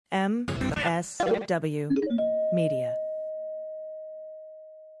MSW Media.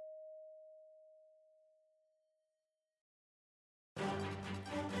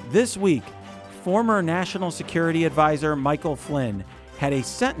 This week, former National Security Advisor Michael Flynn had a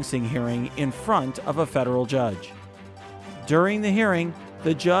sentencing hearing in front of a federal judge. During the hearing,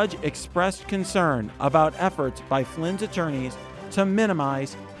 the judge expressed concern about efforts by Flynn's attorneys to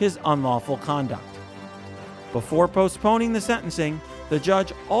minimize his unlawful conduct. Before postponing the sentencing, the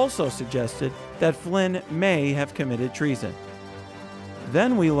judge also suggested that Flynn may have committed treason.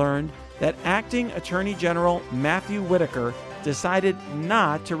 Then we learned that Acting Attorney General Matthew Whitaker decided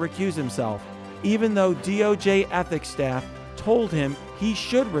not to recuse himself, even though DOJ ethics staff told him he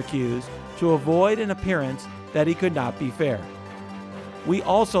should recuse to avoid an appearance that he could not be fair. We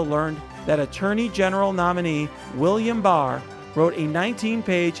also learned that Attorney General nominee William Barr wrote a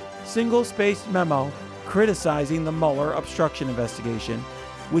 19-page, single-spaced memo criticizing the Mueller obstruction investigation,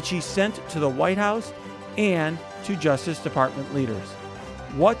 which he sent to the White House and to Justice Department leaders.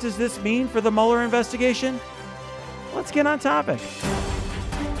 What does this mean for the Mueller investigation? Let's get on topic.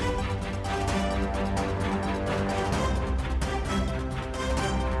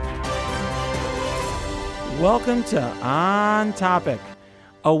 Welcome to On Topic,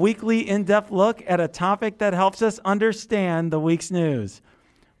 a weekly in-depth look at a topic that helps us understand the week's news.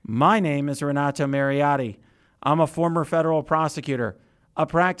 My name is Renato Mariotti. I'm a former federal prosecutor, a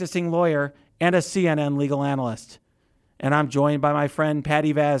practicing lawyer, and a CNN legal analyst. And I'm joined by my friend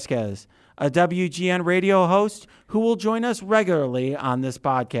Patti Vasquez, a WGN radio host who will join us regularly on this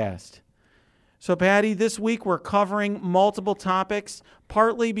podcast. So, Patti, this week we're covering multiple topics,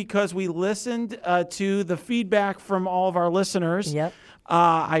 partly because we listened to the feedback from all of our listeners. Yep.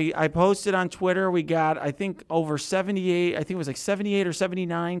 I posted on Twitter. We got, I think, over 78, I think it was like 78 or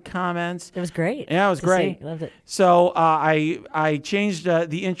 79 comments. It was great. Yeah, it was great. See. Loved it. So I changed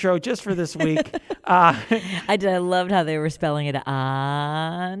the intro just for this week. I did. I loved how they were spelling it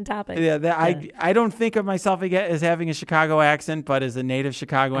on topic. I don't think of myself as having a Chicago accent, but as a native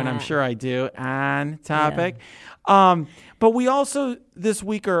Chicagoan, I'm sure I do. On topic. Yeah. But we also this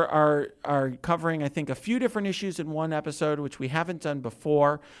week are covering, I think, a few different issues in one episode, which we haven't done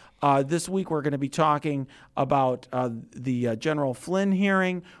before. This week we're going to be talking about the General Flynn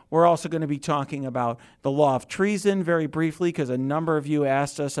hearing. We're also going to be talking about the law of treason very briefly because a number of you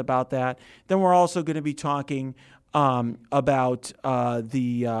asked us about that. Then we're also going to be talking about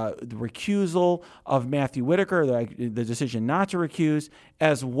the recusal of Matthew Whitaker, the decision not to recuse,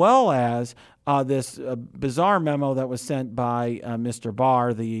 as well as this bizarre memo that was sent by Mr.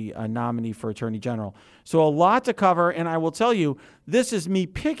 Barr, the nominee for Attorney General. So a lot to cover, and I will tell you, this is me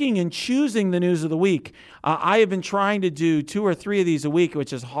picking and choosing the news of the week. I have been trying to do 2 or 3 of these a week,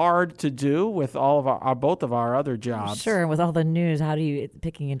 which is hard to do with all of both of our other jobs. Sure, with all the news, how do you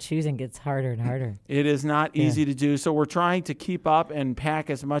picking and choosing gets harder and harder. It is not easy to do, so we're trying to keep up and pack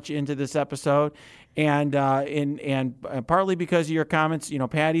as much into this episode. And partly because of your comments,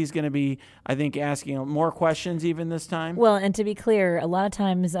 Patty's going to be, I think, asking more questions even this time. Well, and to be clear, a lot of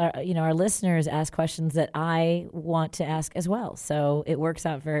times, our listeners ask questions that I want to ask as well. So it works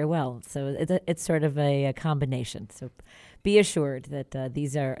out very well. So it's sort of a combination. So be assured that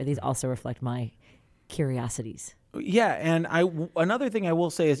these also reflect my curiosities. Yeah, and another thing I will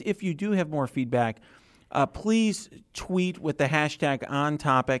say is if you do have more feedback, please tweet with the hashtag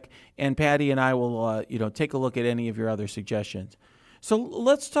 #OnTopic, and Patti and I will, take a look at any of your other suggestions. So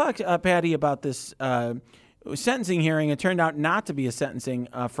let's talk, Patti, about this sentencing hearing. It turned out not to be a sentencing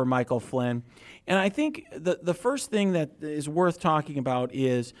for Michael Flynn, and I think the first thing that is worth talking about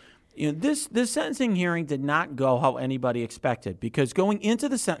is, this sentencing hearing did not go how anybody expected, because going into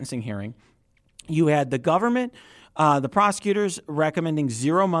the sentencing hearing, you had the government. The prosecutors recommending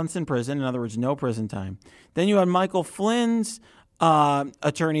 0 months in prison, in other words, no prison time. Then you had Michael Flynn's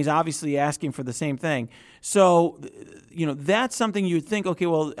attorneys obviously asking for the same thing. So, that's something you'd think, okay,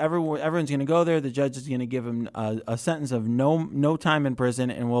 well, everyone's going to go there. The judge is going to give him a sentence of no time in prison,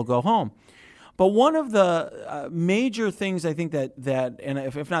 and we'll go home. But one of the major things I think that and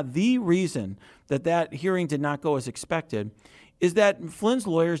if not the reason that hearing did not go as expected, is that Flynn's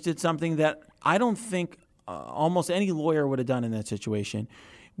lawyers did something that I don't think almost any lawyer would have done in that situation,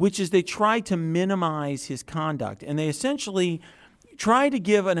 which is they tried to minimize his conduct. And they essentially tried to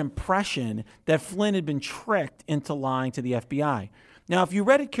give an impression that Flynn had been tricked into lying to the FBI. Now, if you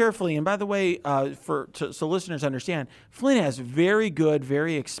read it carefully, and by the way, so listeners understand, Flynn has very good,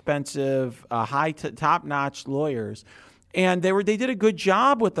 very expensive, top-notch lawyers. And they did a good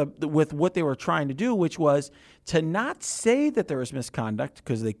job with what they were trying to do, which was to not say that there was misconduct,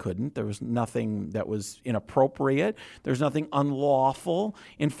 because they couldn't. There was nothing that was inappropriate. There's nothing unlawful.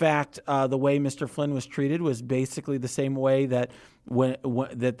 In fact, the way Mr. Flynn was treated was basically the same way that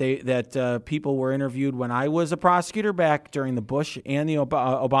people were interviewed when I was a prosecutor back during the Bush and the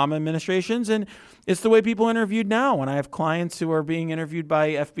Obama administrations, and it's the way people are interviewed now when I have clients who are being interviewed by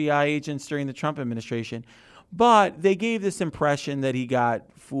FBI agents during the Trump administration. But they gave this impression that he got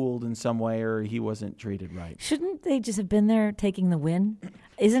fooled in some way or he wasn't treated right. Shouldn't they just have been there taking the win?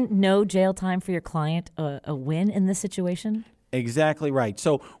 Isn't no jail time for your client a win in this situation? Exactly right.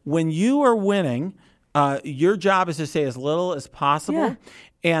 So when you are winning, your job is to say as little as possible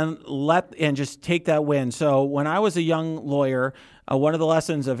and just take that win. So when I was a young lawyer, one of the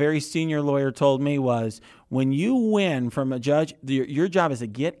lessons a very senior lawyer told me was, when you win from a judge, your job is to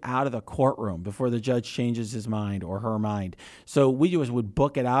get out of the courtroom before the judge changes his mind or her mind. So we just would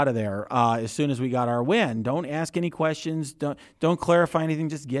book it out of there as soon as we got our win. Don't ask any questions. Don't clarify anything.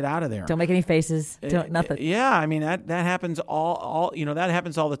 Just get out of there. Don't make any faces. Nothing. Yeah, I mean that happens all that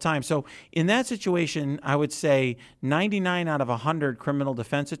happens all the time. So in that situation, I would say 99 out of 100 criminal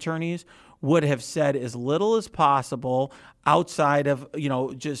defense attorneys would have said as little as possible outside of,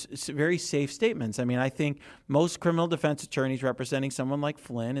 just very safe statements. I mean, I think most criminal defense attorneys representing someone like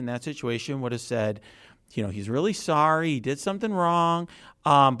Flynn in that situation would have said, he's really sorry, he did something wrong,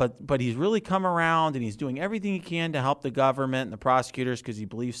 but he's really come around and he's doing everything he can to help the government and the prosecutors because he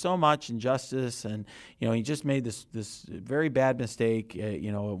believes so much in justice, and he just made this very bad mistake at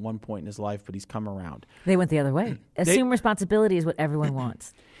one point in his life, but he's come around. They went the other way. Assume responsibility is what everyone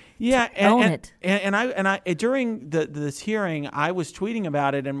wants. Yeah, own it. And I during this hearing, I was tweeting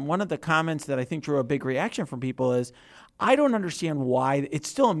about it, and one of the comments that I think drew a big reaction from people is, I don't understand why. It's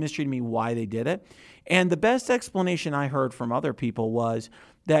still a mystery to me why they did it. And the best explanation I heard from other people was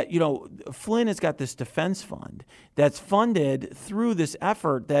that, Flynn has got this defense fund that's funded through this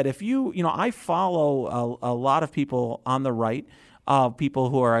effort that if I follow a lot of people on the right, people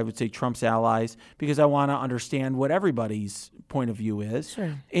who are, I would say, Trump's allies, because I want to understand what everybody's point of view is.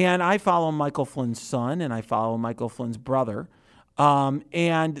 Sure. And I follow Michael Flynn's son and I follow Michael Flynn's brother.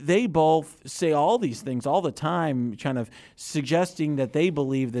 And they both say all these things all the time, kind of suggesting that they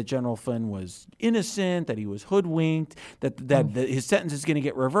believe that General Flynn was innocent, that he was hoodwinked, that his sentence is going to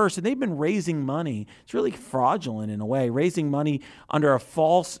get reversed. And they've been raising money. It's really fraudulent in a way, raising money under a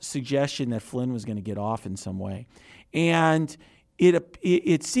false suggestion that Flynn was going to get off in some way. And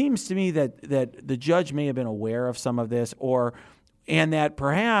it seems to me that the judge may have been aware of some of this, and that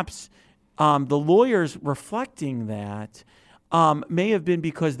perhaps the lawyers reflecting that may have been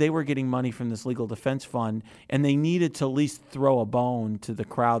because they were getting money from this legal defense fund, and they needed to at least throw a bone to the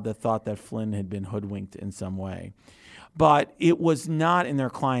crowd that thought that Flynn had been hoodwinked in some way. But it was not in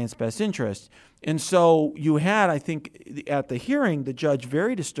their client's best interest. And so you had, I think, at the hearing, the judge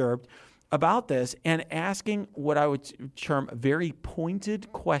very disturbed about this and asking what I would term very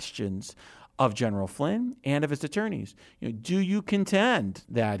pointed questions of General Flynn and of his attorneys. Do you contend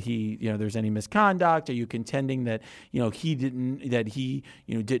that there's any misconduct? Are you contending that he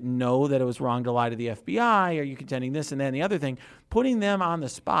didn't know that it was wrong to lie to the FBI? Are you contending this and then the other thing? Putting them on the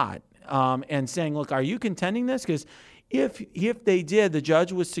spot and saying, look, are you contending this? Because if they did, the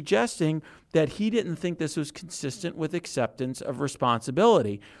judge was suggesting that he didn't think this was consistent with acceptance of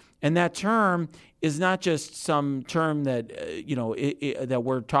responsibility. And that term is not just some term that that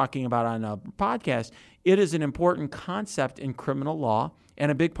we're talking about on a podcast. It is an important concept in criminal law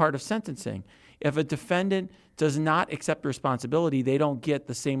and a big part of sentencing. If a defendant does not accept responsibility, they don't get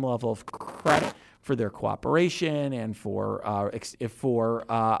the same level of credit for their cooperation and for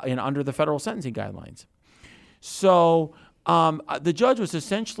under the federal sentencing guidelines. So the judge was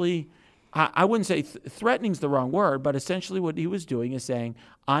essentially, I wouldn't say threatening is the wrong word, but essentially what he was doing is saying,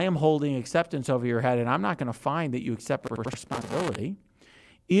 I am holding acceptance over your head, and I'm not going to find that you accept responsibility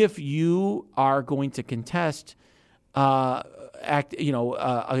if you are going to contest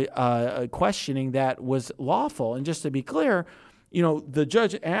questioning that was lawful. And just to be clear, the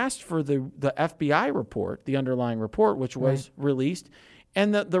judge asked for the FBI report, the underlying report, which was released,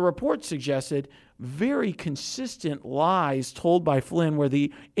 and the report suggested very consistent lies told by Flynn where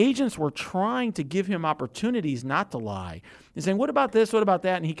the agents were trying to give him opportunities not to lie. He's saying, what about this? What about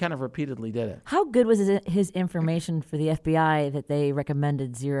that? And he kind of repeatedly did it. How good was his information for the FBI that they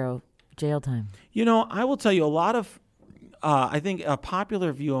recommended 0 jail time? I will tell you a lot of, I think a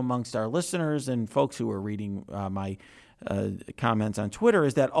popular view amongst our listeners and folks who are reading my comments on Twitter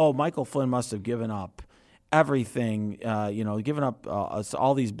is that, Michael Flynn must have given up everything, giving up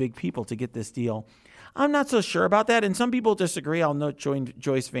all these big people to get this deal. I'm not so sure about that, and some people disagree. I'll note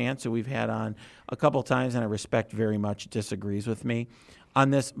Joyce Vance, who we've had on a couple times, and I respect very much, disagrees with me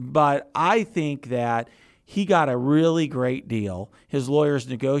on this. But I think that he got a really great deal. His lawyers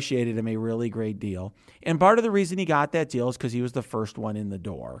negotiated him a really great deal. And part of the reason he got that deal is because he was the first one in the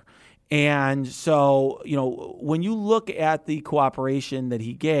door. And so, when you look at the cooperation that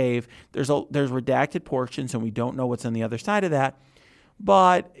he gave, there's redacted portions, and we don't know what's on the other side of that.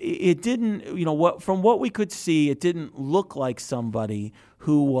 But it didn't, from what we could see, it didn't look like somebody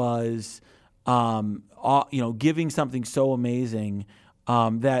who was, giving something so amazing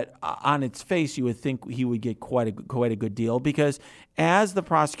that on its face you would think he would get quite a good deal. Because as the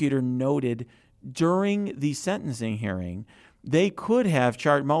prosecutor noted during the sentencing hearing,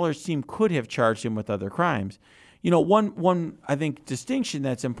 Mueller's team could have charged him with other crimes. One I think distinction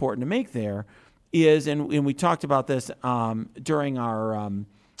that's important to make there is, and we talked about this during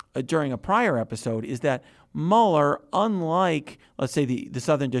a prior episode, is that Mueller, unlike, let's say, the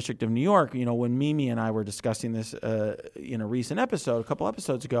Southern District of New York, when Mimi and I were discussing this in a recent episode, a couple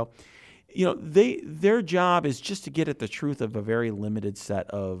episodes ago, their job is just to get at the truth of a very limited set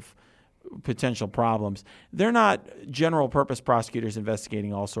of potential problems. They're not general purpose prosecutors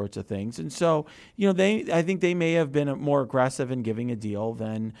investigating all sorts of things. And so, I think they may have been more aggressive in giving a deal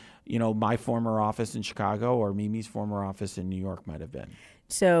than, my former office in Chicago or Mimi's former office in New York might have been.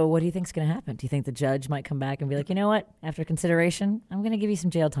 So what do you think is going to happen? Do you think the judge might come back and be like, you know what, after consideration, I'm going to give you some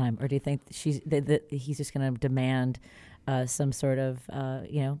jail time? Or do you think he's just going to demand some sort of,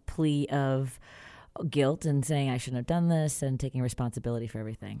 plea of guilt and saying I shouldn't have done this and taking responsibility for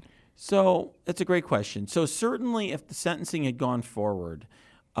everything? So that's a great question. So certainly if the sentencing had gone forward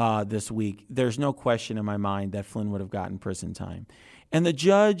this week, there's no question in my mind that Flynn would have gotten prison time. And the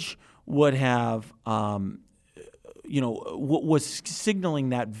judge would have, was signaling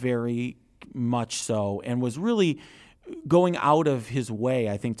that very much so, and was really going out of his way,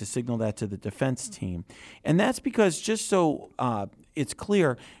 I think, to signal that to the defense team. And that's because, just so it's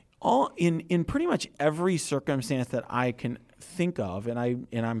clear, in pretty much every circumstance that I can think of, and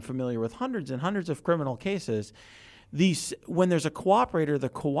I'm familiar with hundreds and hundreds of criminal cases, when there's a cooperator, the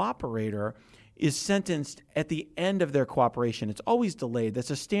cooperator is sentenced at the end of their cooperation. It's always delayed.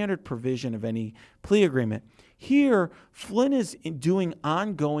 That's a standard provision of any plea agreement. Here, Flynn is doing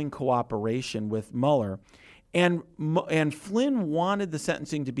ongoing cooperation with Mueller, and Flynn wanted the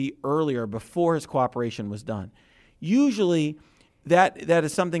sentencing to be earlier, before his cooperation was done. Usually, that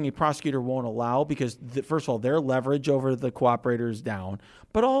is something a prosecutor won't allow because, first of all, their leverage over the cooperator is down,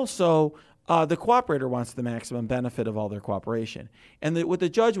 but also the cooperator wants the maximum benefit of all their cooperation. And what the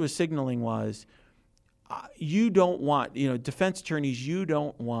judge was signaling was, you don't want, defense attorneys, you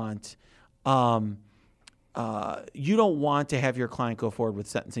don't want to have your client go forward with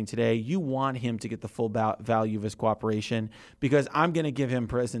sentencing today. You want him to get the full value of his cooperation, because I'm going to give him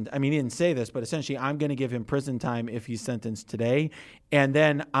prison. I mean, he didn't say this, but essentially I'm going to give him prison time if he's sentenced today. And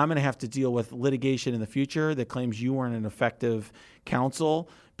then I'm going to have to deal with litigation in the future that claims you weren't an effective counsel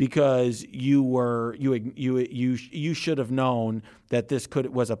because you should have known that this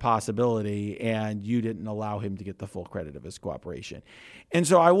was a possibility, and you didn't allow him to get the full credit of his cooperation. And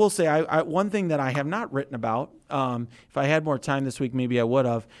so I will say, one thing that I have not written about, if I had more time this week, maybe I would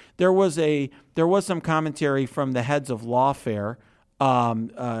have. There was some commentary from the heads of lawfare,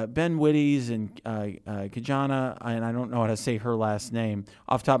 Ben Wittes and Kajana, and I don't know how to say her last name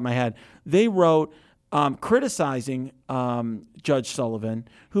off the top of my head. They wrote criticizing Judge Sullivan,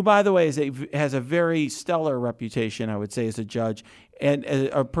 who, by the way, has a very stellar reputation, I would say, as a judge, and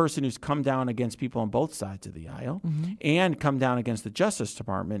a person who's come down against people on both sides of the aisle, and come down against the Justice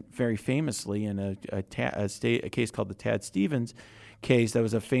Department very famously in a case called the Tad Stevens case. That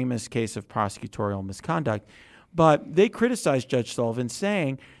was a famous case of prosecutorial misconduct. But they criticized Judge Sullivan,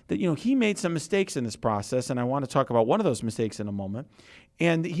 saying that, he made some mistakes in this process, and I want to talk about one of those mistakes in a moment.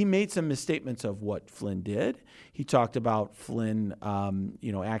 And he made some misstatements of what Flynn did. He talked about Flynn,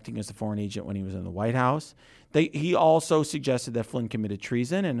 acting as a foreign agent when he was in the White House. He also suggested that Flynn committed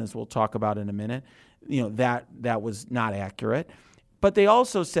treason, and as we'll talk about in a minute, that was not accurate. But they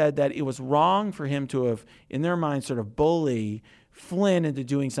also said that it was wrong for him to have, in their mind, sort of bully Flynn into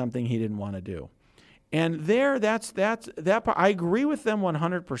doing something he didn't want to do. And that's that part. I agree with them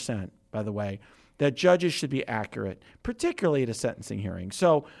 100%, by the way, that judges should be accurate, particularly at a sentencing hearing.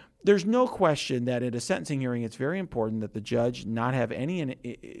 So there's no question that at a sentencing hearing, it's very important that the judge not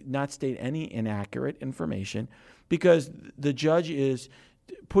state any inaccurate information, because the judge is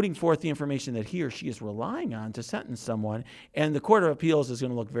putting forth the information that he or she is relying on to sentence someone, and the Court of Appeals is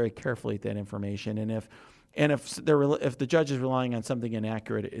going to look very carefully at that information. And if And if the judge is relying on something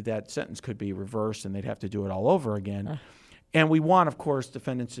inaccurate, that sentence could be reversed and they'd have to do it all over again. And we want, of course,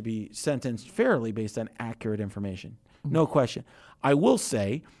 defendants to be sentenced fairly based on accurate information. No question. I will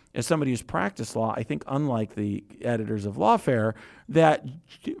say, as somebody who's practiced law, I think unlike the editors of Lawfare, that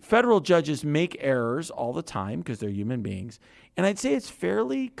federal judges make errors all the time because they're human beings. And I'd say it's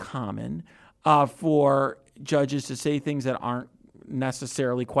fairly common for judges to say things that aren't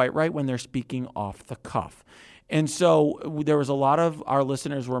necessarily quite right when they're speaking off the cuff. And so there was a lot of our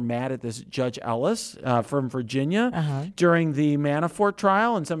listeners were mad at this Judge Ellis from Virginia during the Manafort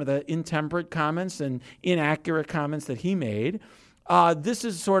trial and some of the intemperate comments and inaccurate comments that he made. This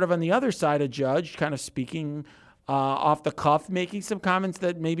is sort of on the other side, a judge kind of speaking off the cuff, making some comments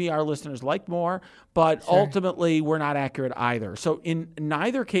that maybe our listeners liked more, but ultimately were not accurate either. So in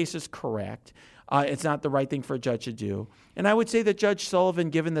neither case is correct. It's not the right thing for a judge to do. And I would say that Judge Sullivan,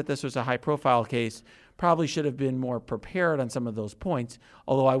 given that this was a high-profile case, probably should have been more prepared on some of those points,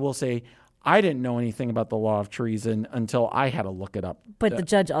 although I will say I didn't know anything about the law of treason until I had to look it up. But the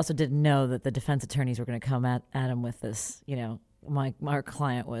judge also didn't know that the defense attorneys were going to come at him with this, our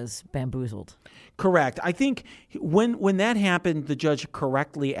client was bamboozled. Correct. I think when that happened, the judge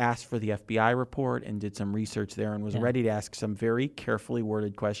correctly asked for the FBI report and did some research there and was ready to ask some very carefully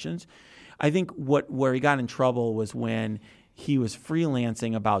worded questions. I think where he got in trouble was when he was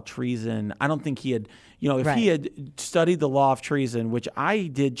freelancing about treason. I don't think he had, if he had studied the law of treason, which I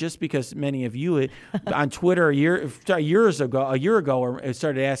did just because many of you on Twitter a year ago, or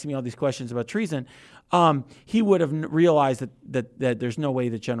started asking me all these questions about treason, he would have realized that there's no way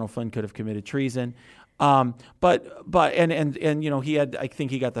that General Flynn could have committed treason. But he had, I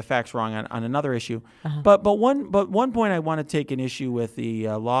think he got the facts wrong on another issue. But one point I want to take an issue with the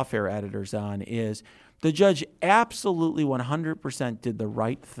Lawfare editors on is the judge absolutely 100% did the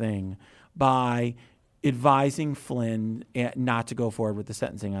right thing by advising Flynn not to go forward with the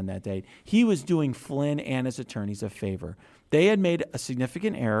sentencing on that date. He was doing Flynn and his attorneys a favor. They had made a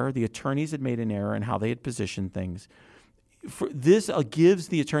significant error. The attorneys had made an error in how they had positioned things. This gives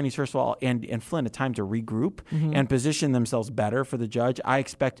the attorneys, first of all, and Flynn a time to regroup and position themselves better for the judge. I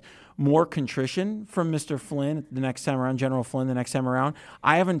expect more contrition from Mr. Flynn the next time around, General Flynn the next time around.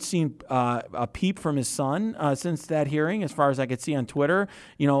 I haven't seen a peep from his son since that hearing, as far as I could see on Twitter.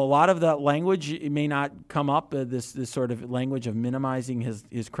 A lot of that language may not come up, this sort of language of minimizing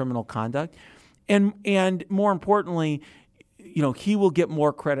his criminal conduct. And more importantly, he will get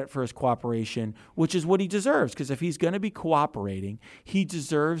more credit for his cooperation, which is what he deserves, because if he's going to be cooperating, he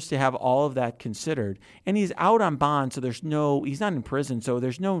deserves to have all of that considered. And he's out on bond, so he's not in prison, so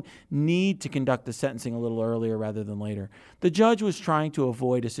there's no need to conduct the sentencing a little earlier rather than later. The judge was trying to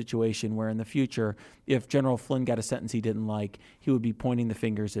avoid a situation where in the future, if General Flynn got a sentence he didn't like, he would be pointing the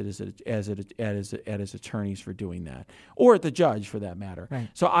fingers at his attorneys for doing that, or at the judge for that matter. Right.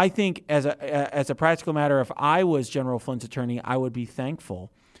 So I think as a practical matter, if I was General Flynn's attorney, I would be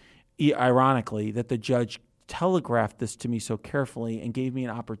thankful, ironically, that the judge telegraphed this to me so carefully and gave me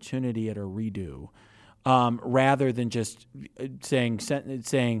an opportunity at a redo, rather than just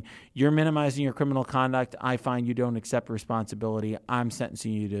saying you're minimizing your criminal conduct. I find you don't accept responsibility. I'm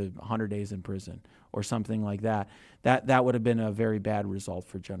sentencing you to 100 days in prison or something like that. That would have been a very bad result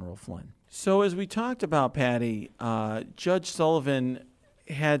for General Flynn. So as we talked about, Patty, Judge Sullivan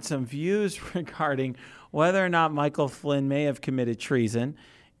had some views regarding whether or not Michael Flynn may have committed treason,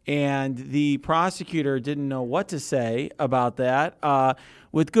 and the prosecutor didn't know what to say about that.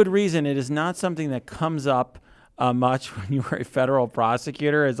 With good reason. It is not something that comes up much when you are a federal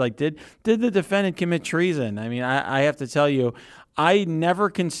prosecutor. It's like, did the defendant commit treason? I mean, I have to tell you, I never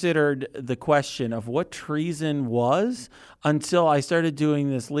considered the question of what treason was until I started doing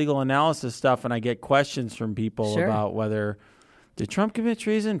this legal analysis stuff, and I get questions from people about whether did Trump commit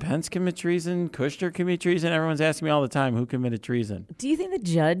treason, Pence commit treason, Kushner commit treason. Everyone's asking me all the time who committed treason. Do you think the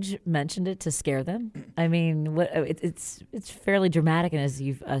judge mentioned it to scare them? I mean, it's fairly dramatic, and as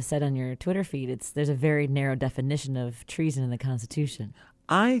you've said on your Twitter feed, there's a very narrow definition of treason in the Constitution.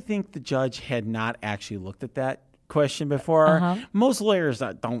 I think the judge had not actually looked at that question before. Most lawyers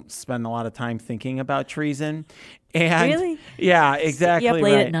don't spend a lot of time thinking about treason. And really? Yeah, exactly. You up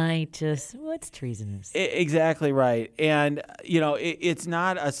late at night, just what's treasonous? Exactly right. And it's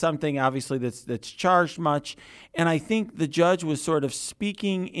not something obviously that's charged much. And I think the judge was sort of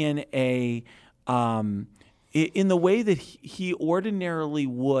speaking in the way that he ordinarily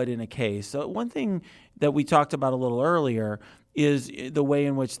would in a case. So one thing that we talked about a little earlier is the way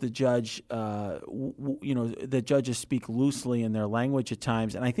in which the judge, the judges speak loosely in their language at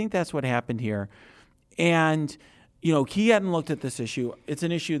times. And I think that's what happened here. And he hadn't looked at this issue. It's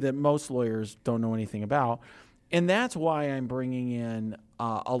an issue that most lawyers don't know anything about. And that's why I'm bringing in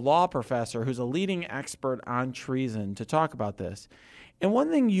a law professor who's a leading expert on treason to talk about this. And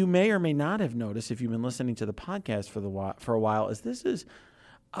one thing you may or may not have noticed if you've been listening to the podcast for a while is this is,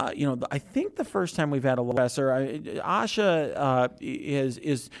 I think the first time we've had a law professor. Asha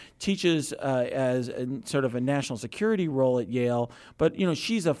teaches as sort of a national security role at Yale, but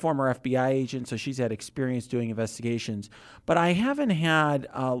she's a former FBI agent, so she's had experience doing investigations. But I haven't had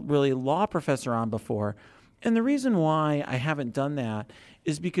really a law professor on before. And the reason why I haven't done that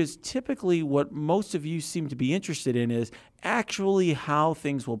is because typically what most of you seem to be interested in is actually how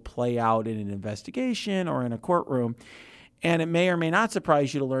things will play out in an investigation or in a courtroom. And it may or may not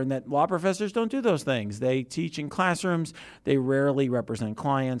surprise you to learn that law professors don't do those things. They teach in classrooms. They rarely represent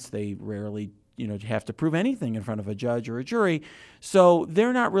clients. They rarely have to prove anything in front of a judge or a jury. So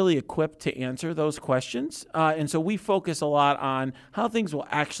they're not really equipped to answer those questions. And so we focus a lot on how things will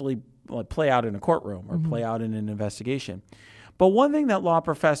actually play out in a courtroom or play out in an investigation. But one thing that law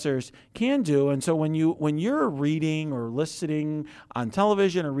professors can do, and so when you're reading or listening on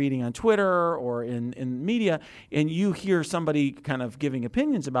television or reading on Twitter or in media, and you hear somebody kind of giving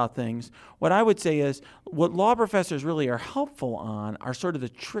opinions about things, what I would say is what law professors really are helpful on are sort of the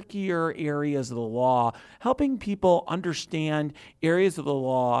trickier areas of the law, helping people understand areas of the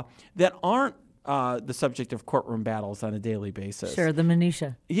law that aren't the subject of courtroom battles on a daily basis. Sure, the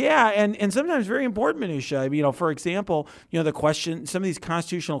minutia. Yeah, and sometimes very important minutia. For example, the question, some of these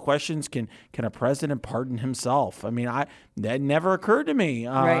constitutional questions, can a president pardon himself? That never occurred to me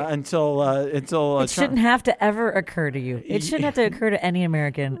until it shouldn't have to ever occur to you. It shouldn't have to occur to any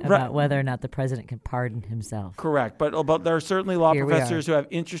American about whether or not the president can pardon himself. Correct, but there are certainly law professors who have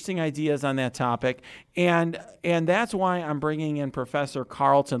interesting ideas on that topic, and that's why I'm bringing in Professor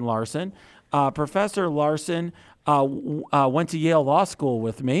Carlton Larson. Professor Larson went to Yale Law School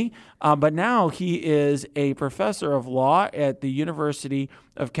with me, but now he is a professor of law at the University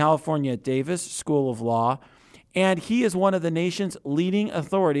of California at Davis School of Law, and he is one of the nation's leading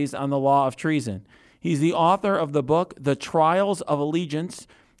authorities on the law of treason. He's the author of the book, The Trials of Allegiance,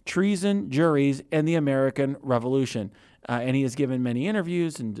 Treason, Juries, and the American Revolution, and he has given many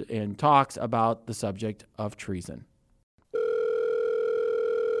interviews and talks about the subject of treason.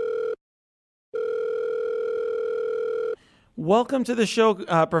 Welcome to the show,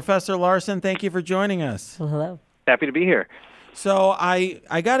 Professor Larson. Thank you for joining us. Well, hello. Happy to be here. So I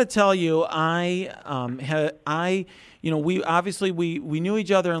got to tell you, we knew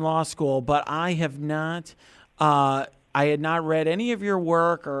each other in law school, but I had not read any of your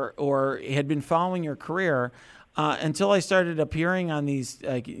work or had been following your career until I started appearing on these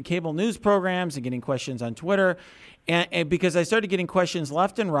cable news programs and getting questions on Twitter. And because I started getting questions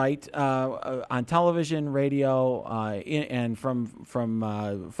left and right on television, radio, and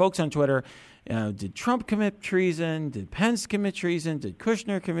from folks on Twitter. Did Trump commit treason? Did Pence commit treason? Did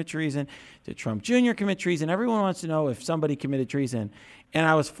Kushner commit treason? Did Trump Jr. commit treason? Everyone wants to know if somebody committed treason. And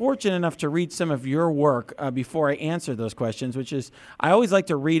I was fortunate enough to read some of your work before I answer those questions, which is I always like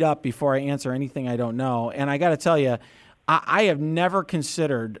to read up before I answer anything I don't know. And I got to tell you, I have never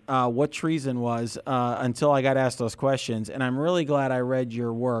considered what treason was until I got asked those questions, and I'm really glad I read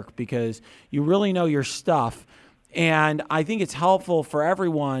your work because you really know your stuff, and I think it's helpful for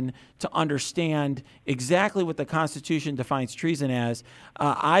everyone to understand exactly what the Constitution defines treason as.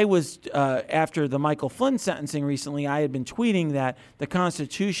 I was, after the Michael Flynn sentencing recently, I had been tweeting that the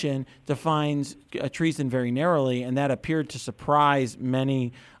Constitution defines treason very narrowly, and that appeared to surprise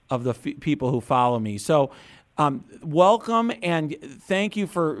many of the people who follow me. So welcome, and thank you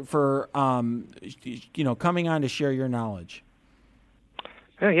for coming on to share your knowledge.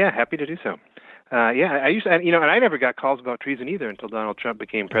 Oh, yeah, happy to do so. I used to, and I never got calls about treason either until Donald Trump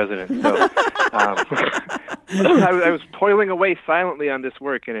became president. So I was toiling away silently on this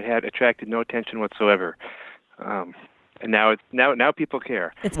work, and it had attracted no attention whatsoever. And now people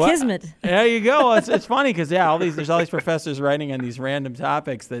care. It's kismet. There you go. It's funny because there's all these professors writing on these random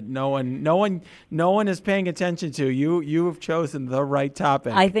topics that no one is paying attention to. You have chosen the right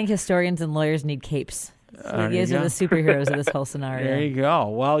topic. I think historians and lawyers need capes. So these are the superheroes of this whole scenario. There you go.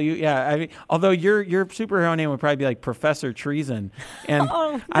 Well, although your superhero name would probably be like Professor Treason, and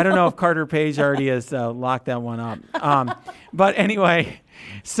I don't know if Carter Page already has locked that one up. But anyway,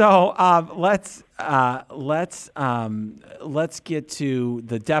 so let's get to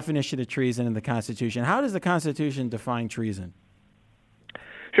the definition of treason in the Constitution. How does the Constitution define treason?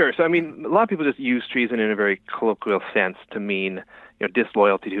 Sure. So, a lot of people just use treason in a very colloquial sense to mean,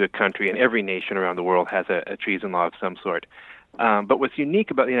 disloyalty to a country, and every nation around the world has a treason law of some sort. But what's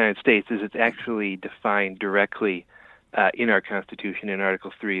unique about the United States is it's actually defined directly in our Constitution in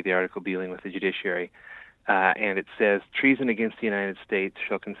Article 3, the article dealing with the judiciary. And it says, treason against the United States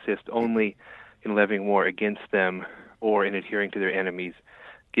shall consist only in levying war against them or in adhering to their enemies,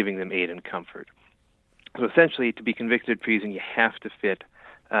 giving them aid and comfort. So essentially, to be convicted of treason, you have to fit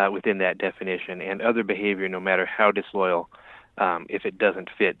within that definition, and other behavior, no matter how disloyal, if it doesn't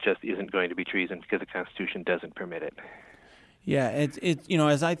fit, just isn't going to be treason because the Constitution doesn't permit it. Yeah, it's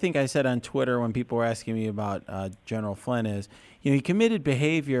as I think I said on Twitter when people were asking me about General Flynn is, he committed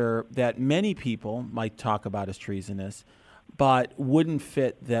behavior that many people might talk about as treasonous, but wouldn't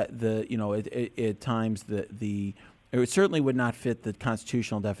fit at times it certainly would not fit the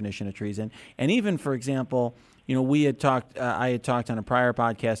constitutional definition of treason. And even, for example, I had talked on a prior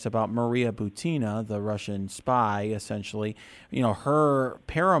podcast about Maria Butina, the Russian spy, essentially. Her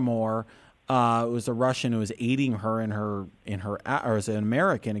paramour was a Russian who was aiding her or as an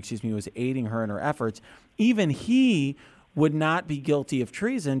American, who was aiding her in her efforts. Even he would not be guilty of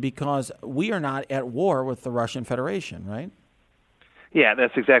treason because we are not at war with the Russian Federation, right? Yeah,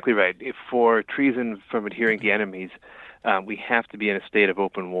 that's exactly right. If for treason from adhering to enemies, we have to be in a state of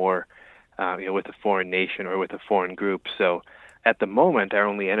open war, with a foreign nation or with a foreign group. So, at the moment, our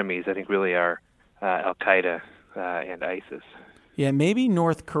only enemies, I think, really are Al Qaeda and ISIS. Yeah, maybe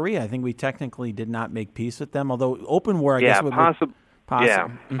North Korea. I think we technically did not make peace with them, although open war, I guess, would be possible. Yeah,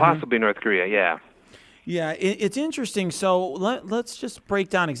 possibly North Korea. Yeah. Yeah, it's interesting. So let's just break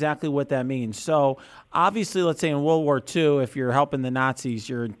down exactly what that means. So obviously, let's say in World War II, if you're helping the Nazis,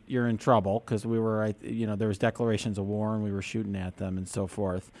 you're in trouble because we were, there was declarations of war and we were shooting at them and so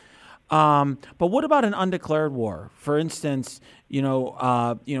forth. But what about an undeclared war? For instance,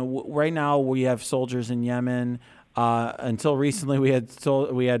 right now we have soldiers in Yemen. Until recently, we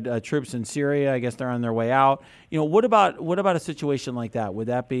had troops in Syria. I guess they're on their way out. What about a situation like that? Would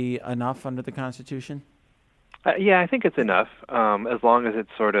that be enough under the Constitution? Yeah, I think it's enough, as long as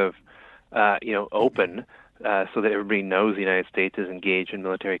it's sort of, open, so that everybody knows the United States is engaged in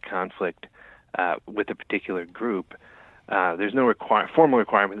military conflict with a particular group. There's no formal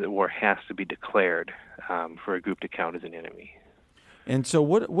requirement that war has to be declared for a group to count as an enemy. And so,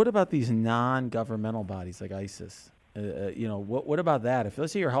 what about these non-governmental bodies like ISIS? What about that? If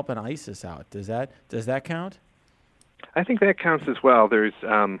let's say you're helping ISIS out, does that count? I think that counts as well. There's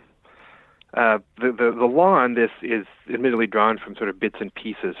the law on this is admittedly drawn from sort of bits and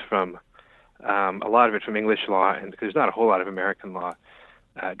pieces from a lot of it from English law, and there's not a whole lot of American law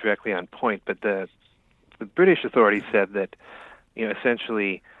directly on point. But the British authorities said that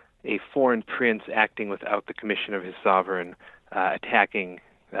essentially a foreign prince acting without the commission of his sovereign attacking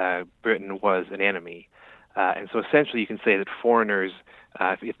Britain was an enemy. And so essentially you can say that foreigners,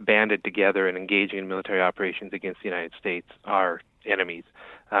 if banded together and engaging in military operations against the United States, are enemies,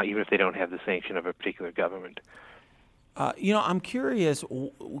 even if they don't have the sanction of a particular government. I'm curious,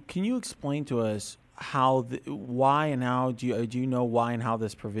 can you explain to us why and how, do you know why and how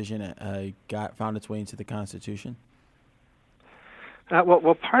this provision found its way into the Constitution?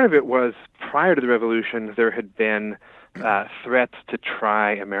 Well, part of it was prior to the Revolution, there had been threats to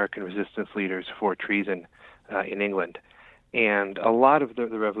try American resistance leaders for treason in England. And a lot of the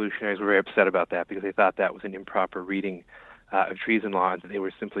revolutionaries were very upset about that because they thought that was an improper reading of treason law, and that they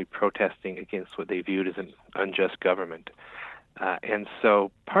were simply protesting against what they viewed as an unjust government. And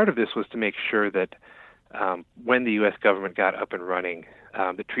so part of this was to make sure that when the U.S. government got up and running,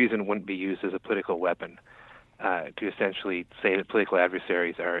 that treason wouldn't be used as a political weapon to essentially say that political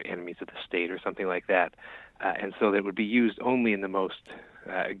adversaries are enemies of the state or something like that. And so that it would be used only in the most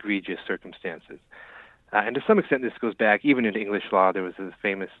egregious circumstances. And to some extent, this goes back even into English law. There was a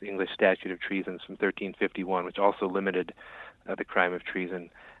famous English statute of treasons from 1351, which also limited the crime of treason.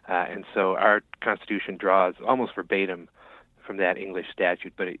 And so our Constitution draws almost verbatim from that English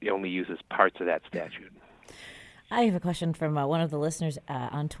statute, but it only uses parts of that statute. I have a question from one of the listeners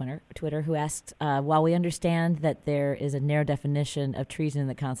on Twitter who asked, while we understand that there is a narrow definition of treason in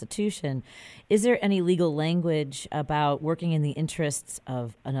the Constitution, is there any legal language about working in the interests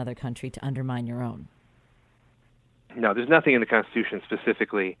of another country to undermine your own? No, there's nothing in the Constitution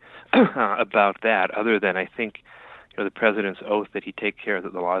specifically about that, other than I think the president's oath that he take care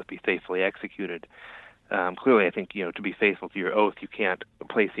that the laws be faithfully executed. Clearly, I think to be faithful to your oath, you can't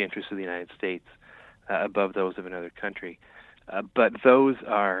place the interests of the United States above those of another country. But those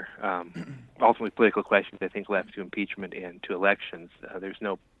are ultimately political questions, I think, left to impeachment and to elections. There's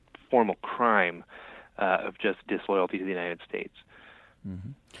no formal crime of just disloyalty to the United States.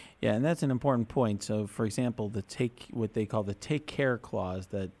 Yeah, and that's an important point. So, for example, what they call the take care clause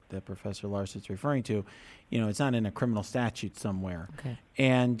that Professor Larson's referring to, it's not in a criminal statute somewhere. Okay.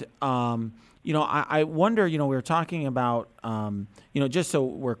 And I wonder, we were talking about, just so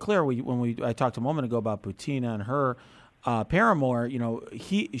we're clear, I talked a moment ago about Butina and her paramour,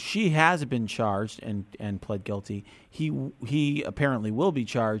 she has been charged and pled guilty. He apparently will be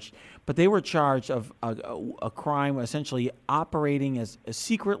charged, but they were charged of a crime, essentially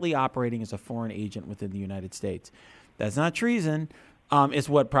secretly operating as a foreign agent within the United States. That's not treason. It's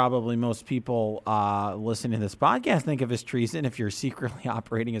what probably most people listening to this podcast think of as treason if you're secretly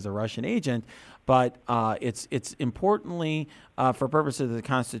operating as a Russian agent. But it's importantly, for purposes of the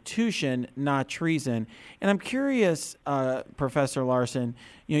Constitution, not treason. And I'm curious, Professor Larson,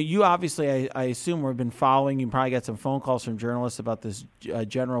 you obviously, I assume, have been following. You probably got some phone calls from journalists about this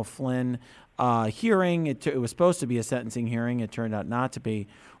General Flynn hearing. It was supposed to be a sentencing hearing. It turned out not to be,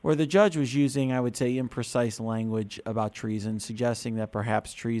 where the judge was using, I would say, imprecise language about treason, suggesting that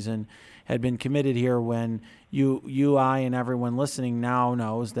perhaps treason had been committed here when I, and everyone listening now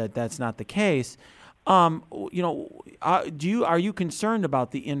knows that that's not the case. Are you concerned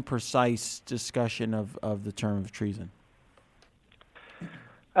about the imprecise discussion of the term of treason?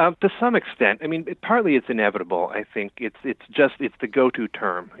 To some extent. I mean, partly it's inevitable. I think it's the go-to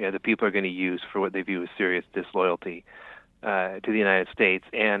term that people are going to use for what they view as serious disloyalty to the United States.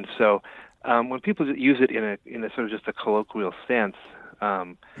 And so when people use it in a sort of just a colloquial sense,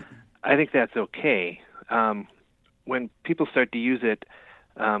 I think that's okay. When people start to use it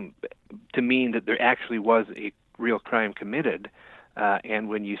to mean that there actually was a real crime committed, and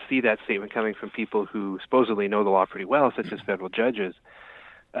when you see that statement coming from people who supposedly know the law pretty well, such as federal judges,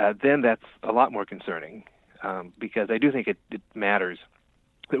 then that's a lot more concerning, because I do think it matters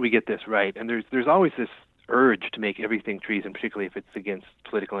that we get this right. And there's always this urge to make everything treason, particularly if it's against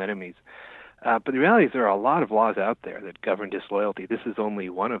political enemies. But the reality is there are a lot of laws out there that govern disloyalty. This is only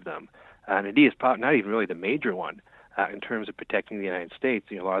one of them. And indeed, it's probably not even really the major one in terms of protecting the United States.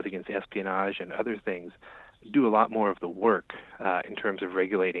 Laws against espionage and other things do a lot more of the work in terms of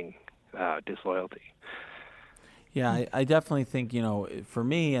regulating disloyalty. Yeah, I definitely think, for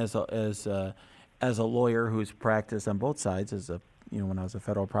me as a lawyer who's practiced on both sides, when I was a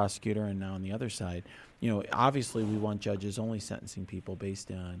federal prosecutor and now on the other side, obviously we want judges only sentencing people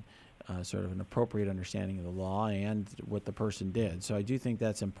based on sort of an appropriate understanding of the law and what the person did. So I do think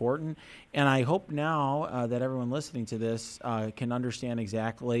that's important. And I hope now that everyone listening to this can understand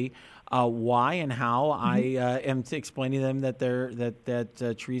exactly why and how I am explaining to them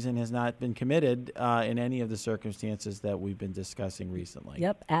that treason has not been committed in any of the circumstances that we've been discussing recently.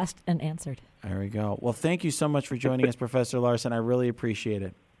 Yep, asked and answered. There we go. Well, thank you so much for joining us, Professor Larson. I really appreciate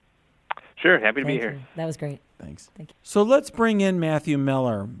it. Sure, happy to be Thank here. you. That was great. Thanks. Thank you. So let's bring in Matthew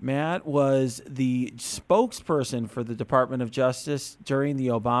Miller. Matt was the spokesperson for the Department of Justice during the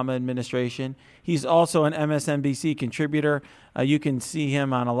Obama administration. He's also an MSNBC contributor. You can see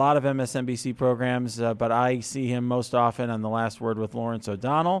him on a lot of MSNBC programs, but I see him most often on The Last Word with Lawrence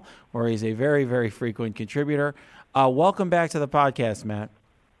O'Donnell, where he's a very, very frequent contributor. Welcome back to the podcast, Matt.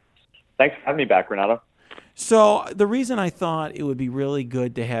 Thanks for having me back, Renato. So the reason I thought it would be really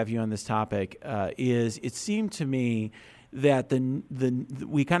good to have you on this topic is it seemed to me that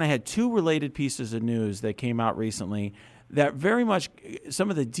we kind of had two related pieces of news that came out recently that very much some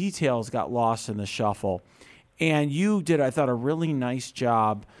of the details got lost in the shuffle. And you did, I thought, a really nice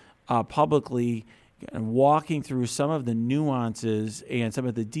job publicly walking through some of the nuances and some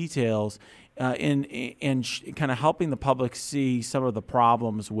of the details and kind of helping the public see some of the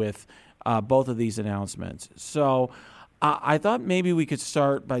problems with both of these announcements. So I thought maybe we could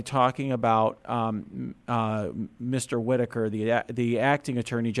start by talking about Mr. Whitaker, the acting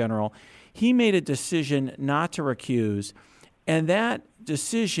Attorney General. He made a decision not to recuse, and that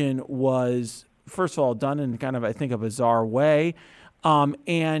decision was, first of all, done in kind of, I think, a bizarre way,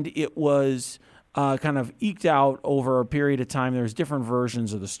 and it was kind of eked out over a period of time. There's different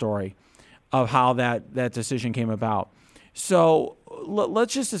versions of the story of how that decision came about. So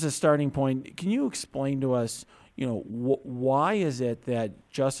let's just, as a starting point, can you explain to us, why is it that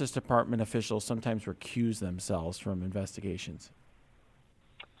Justice Department officials sometimes recuse themselves from investigations?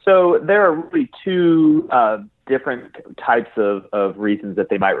 So there are really two different types of reasons that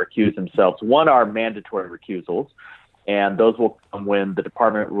they might recuse themselves. One are mandatory recusals, and those will come when the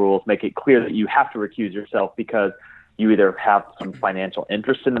department rules make it clear that you have to recuse yourself because you either have some financial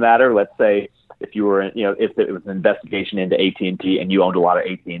interest in the matter. Let's say if you were, if it was an investigation into AT&T and you owned a lot of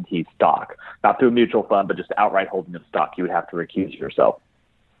AT&T stock, not through a mutual fund, but just outright holding of stock, you would have to recuse yourself.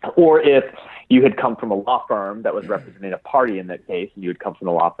 Or if you had come from a law firm that was representing a party in that case, and you had come from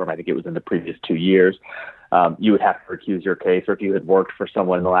the law firm, I think it was in the previous 2 years, you would have to recuse your case. Or if you had worked for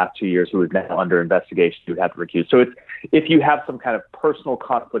someone in the last 2 years who was now under investigation, you would have to recuse. So if you have some kind of personal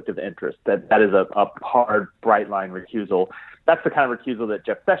conflict of interest, that is a hard, bright line recusal. That's the kind of recusal that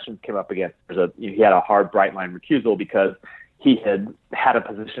Jeff Sessions came up against. He had a hard, bright line recusal because he had a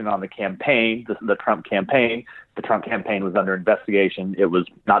position on the campaign, the Trump campaign. The Trump campaign was under investigation. It was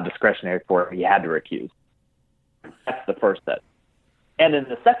not discretionary for him. He had to recuse. That's the first set. And then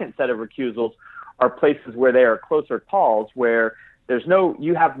the second set of recusals are places where they are closer calls, where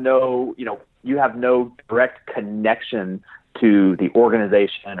you have no direct connection to the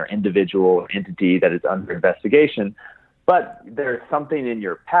organization or individual or entity that is under investigation, but there's something in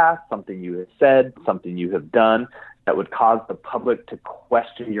your past, something you have said, something you have done that would cause the public to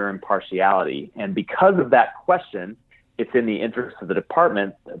question your impartiality. And because of that question, it's in the interest of the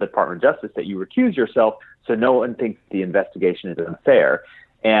Department of Justice, that you recuse yourself so no one thinks the investigation is unfair.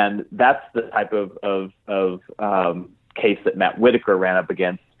 And that's the type of case that Matt Whitaker ran up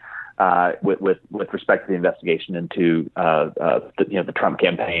against with respect to the investigation into the Trump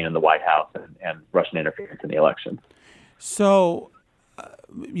campaign and the White House and Russian interference in the election. So,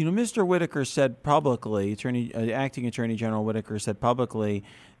 Mr. Whitaker said publicly, Acting Attorney General Whitaker said publicly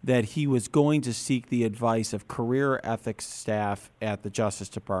that he was going to seek the advice of career ethics staff at the Justice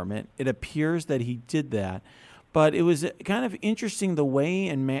Department. It appears that he did that, but it was kind of interesting the way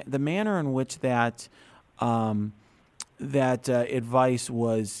and the manner in which that advice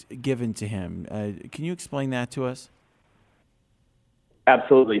was given to him. Can you explain that to us?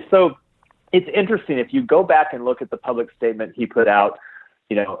 Absolutely. So it's interesting. If you go back and look at the public statement he put out,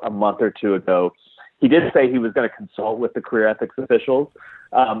 a month or two ago, he did say he was going to consult with the career ethics officials.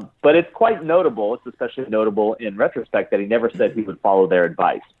 But it's quite notable. It's especially notable in retrospect that he never said he would follow their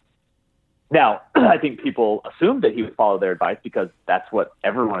advice. Now, I think people assumed that he would follow their advice because that's what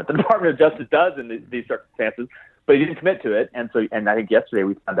everyone at the Department of Justice does in these circumstances, but he didn't commit to it. And I think yesterday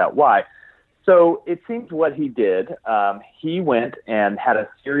we found out why. So it seems what he did, he went and had a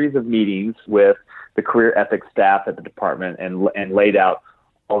series of meetings with the career ethics staff at the department and laid out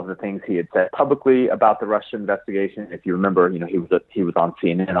all of the things he had said publicly about the Russia investigation. If you remember, he was on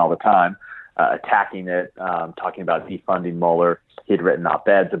CNN all the time, attacking it, talking about defunding Mueller. He had written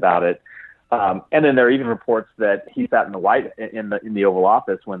op-eds about it. And then there are even reports that he sat in the Oval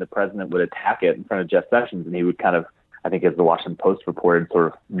Office when the president would attack it in front of Jeff Sessions, and he would kind of, I think as the Washington Post reported,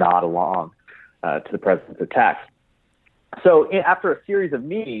 sort of nod along to the president's attacks. So after a series of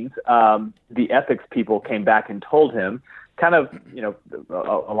meetings, the ethics people came back and told him, kind of,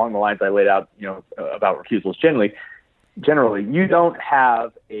 along the lines I laid out, about recusals generally, you don't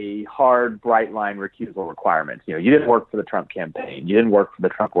have a hard, bright line recusal requirement. You didn't work for the Trump campaign. You didn't work for the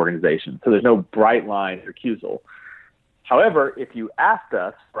Trump organization. So there's no bright line recusal. However, if you asked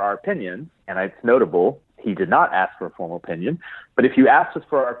us for our opinion, and it's notable, he did not ask for a formal opinion, but if you asked us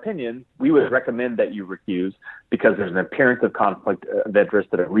for our opinion, we would recommend that you recuse because there's an appearance of conflict of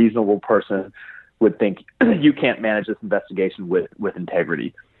interest that a reasonable person would think you can't manage this investigation with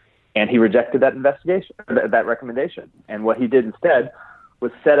integrity. And he rejected that recommendation. And what he did instead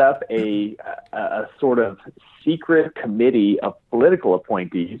was set up a sort of secret committee of political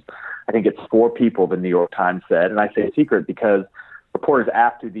appointees. I think it's 4 people, the New York Times said. And I say secret because reporters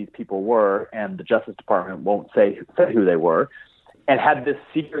asked who these people were, and the Justice Department won't say who they were, and had this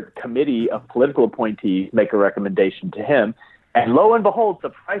secret committee of political appointees make a recommendation to him. And lo and behold,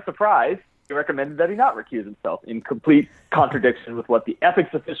 surprise, surprise, he recommended that he not recuse himself, in complete contradiction with what the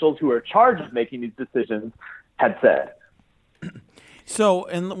ethics officials who are charged with making these decisions had said. So,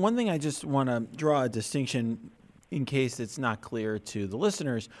 and one thing I just want to draw a distinction in case it's not clear to the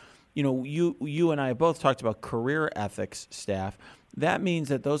listeners, you and I both talked about career ethics staff. That means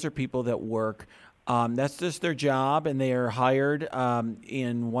that those are people that work, that's just their job, and they are hired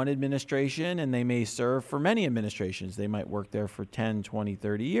in one administration, and they may serve for many administrations. They might work there for 10, 20,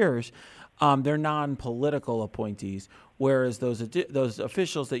 30 years. They're non-political appointees, whereas those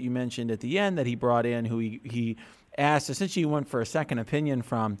officials that you mentioned at the end that he brought in, who he asked, essentially went for a second opinion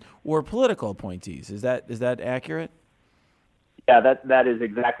from, were political appointees. Is that accurate? Yeah, that is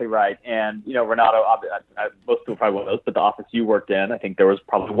exactly right. And, Renato, most people probably won't know this, but the office you worked in, I think there was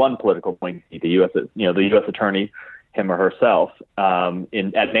probably one political appointee, the U.S. attorney, him or herself.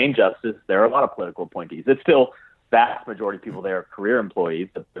 At Main Justice, there are a lot of political appointees. It's still vast majority of people there are career employees,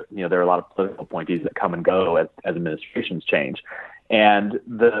 but there are a lot of political appointees that come and go as administrations change. And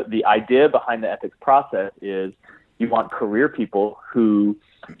the idea behind the ethics process is you want career people who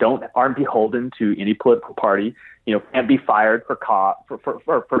aren't beholden to any political party, can't be fired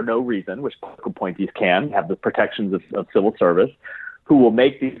for no reason, which political appointees can have the protections of civil service, who will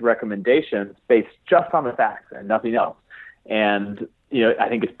make these recommendations based just on the facts and nothing else. And, I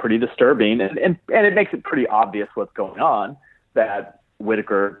think it's pretty disturbing, and it makes it pretty obvious what's going on, that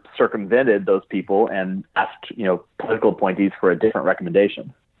Whitaker circumvented those people and asked, political appointees for a different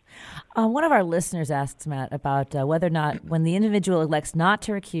recommendation. One of our listeners asks, Matt, about whether or not, when the individual elects not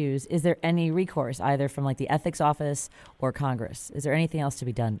to recuse, is there any recourse either from the ethics office or Congress? Is there anything else to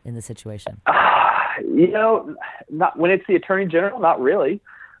be done in this situation? Not when it's the Attorney General, not really.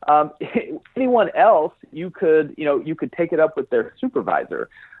 Anyone else, you could take it up with their supervisor.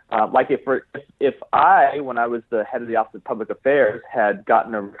 If I, when I was the head of the Office of Public Affairs, had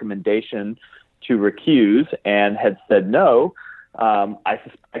gotten a recommendation to recuse and had said no, I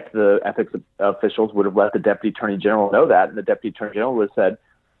suspect the ethics officials would have let the Deputy Attorney General know that, and the Deputy Attorney General would have said,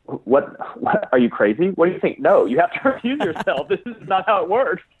 what are you crazy? What do you think? No, you have to recuse yourself. This is not how it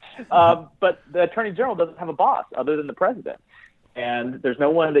works. But the Attorney General doesn't have a boss other than the President. And there's no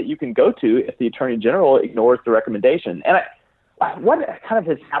one that you can go to if the Attorney General ignores the recommendation. And what kind of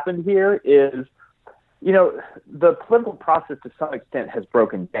has happened here is, the political process to some extent has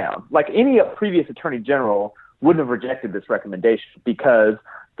broken down. Like any previous Attorney General wouldn't have rejected this recommendation because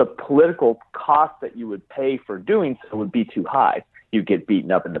the political cost that you would pay for doing so would be too high. You get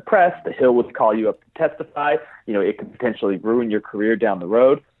beaten up in the press. The Hill would call you up to testify. It could potentially ruin your career down the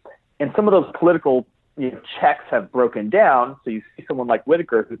road. And some of those political checks have broken down. So you see someone like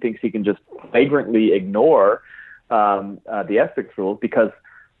Whitaker who thinks he can just flagrantly ignore the ethics rules because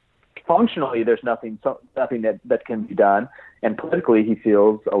functionally there's nothing that can be done, and politically he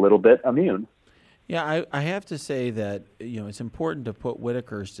feels a little bit immune. Yeah, I have to say that it's important to put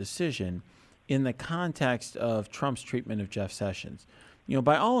Whitaker's decision in the context of Trump's treatment of Jeff Sessions.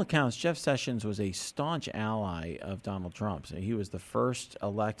 By all accounts, Jeff Sessions was a staunch ally of Donald Trump. So he was the first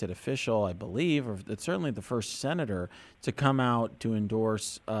elected official, I believe, or certainly the first senator to come out to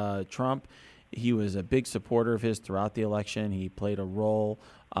endorse Trump. He was a big supporter of his throughout the election. He played a role,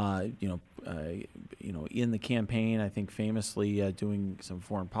 in the campaign. I think famously doing some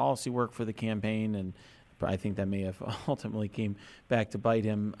foreign policy work for the campaign, and I think that may have ultimately came back to bite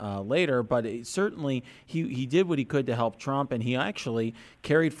him later. But certainly he did what he could to help Trump, and he actually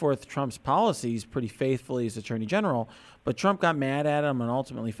carried forth Trump's policies pretty faithfully as Attorney General. But Trump got mad at him and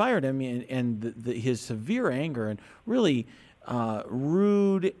ultimately fired him, and his severe anger and really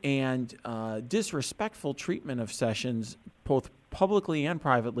rude and disrespectful treatment of Sessions, both publicly and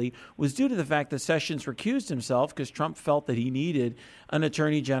privately, was due to the fact that Sessions recused himself because Trump felt that he needed an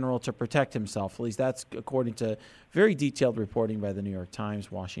attorney general to protect himself. At least that's according to very detailed reporting by the New York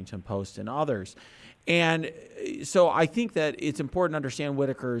Times, Washington Post, and others. And so I think that it's important to understand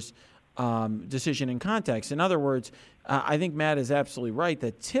Whitaker's decision in context. In other words, I think Matt is absolutely right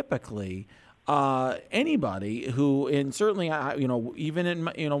that typically anybody who, and certainly, even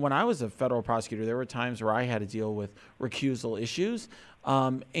in, when I was a federal prosecutor, there were times where I had to deal with recusal issues.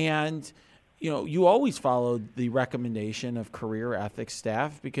 And, you always followed the recommendation of career ethics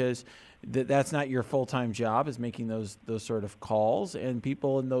staff because that's not your full-time job, is making those sort of calls. And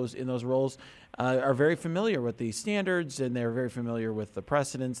people in those roles are very familiar with the standards, and they're very familiar with the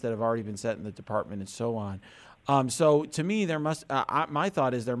precedents that have already been set in the department and so on. So to me, my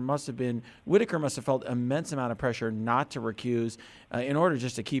thought is Whitaker must have felt immense amount of pressure not to recuse in order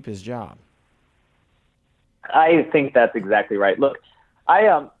just to keep his job. I think that's exactly right. Look,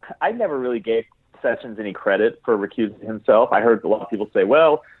 I never really gave Sessions any credit for recusing himself. I heard a lot of people say,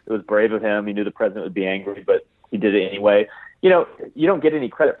 well, it was brave of him. He knew the president would be angry, but he did it anyway. You don't get any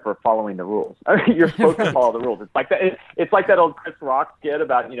credit for following the rules. I mean, you're supposed to follow the rules. It's like that. It's like that old Chris Rock skit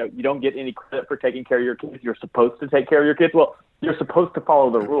about, you don't get any credit for taking care of your kids. You're supposed to take care of your kids. Well, you're supposed to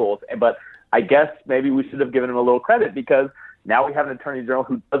follow the rules. But I guess maybe we should have given him a little credit because now we have an attorney general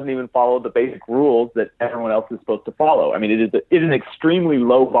who doesn't even follow the basic rules that everyone else is supposed to follow. I mean, it is an extremely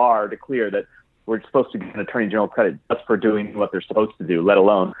low bar to clear that we're supposed to give an attorney general credit just for doing what they're supposed to do, let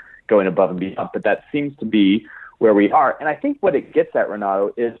alone going above and beyond. But that seems to be where we are. And I think what it gets at,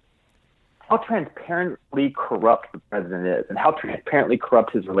 Renato, is how transparently corrupt the president is and how transparently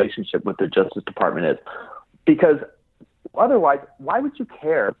corrupt his relationship with the Justice Department is. Because otherwise, why would you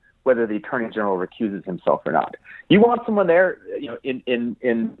care whether the attorney general recuses himself or not? You want someone there,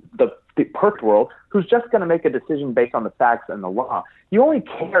 in the perfect world, who's just going to make a decision based on the facts and the law. You only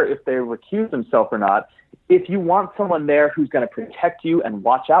care if they recuse themselves or not if you want someone there who's going to protect you and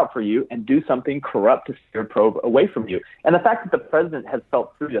watch out for you and do something corrupt to steer probe away from you. And the fact that the president has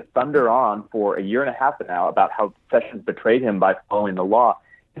felt free to thunder on for a year and a half now about how Sessions betrayed him by following the law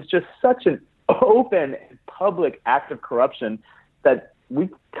is just such an open, public act of corruption that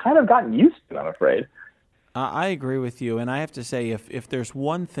we've kind of gotten used to, I'm afraid. I agree with you, and I have to say, if there's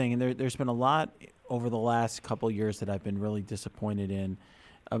one thing, and there's been a lot over the last couple of years that I've been really disappointed in,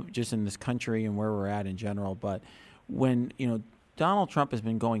 just in this country and where we're at in general, but when, Donald Trump has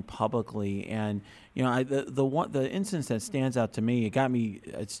been going publicly, and the instance that stands out to me,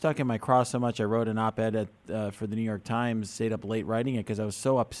 it stuck in my craw so much. I wrote an op-ed for the New York Times, stayed up late writing it because I was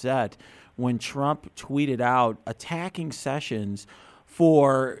so upset when Trump tweeted out attacking Sessions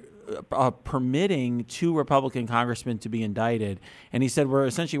for permitting 2 Republican congressmen to be indicted, and he said we're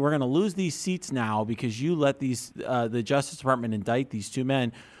going to lose these seats now because you let the Justice Department indict these 2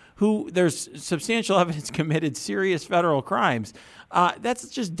 men who there's substantial evidence committed serious federal crimes. That's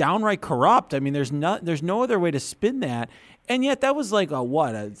just downright corrupt. I mean, there's no other way to spin that. And yet that was like a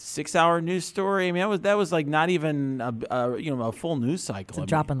 6-hour news story. I mean, that was like not even a full news cycle. It's a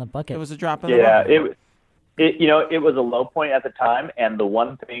drop in the bucket. It was a drop in the bucket. It was a low point at the time. And the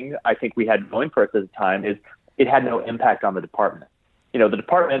one thing I think we had going for us at the time is it had no impact on the department. The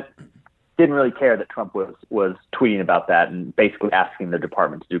department didn't really care that Trump was tweeting about that and basically asking the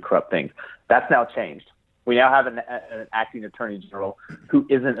department to do corrupt things. That's now changed. We now have an acting attorney general who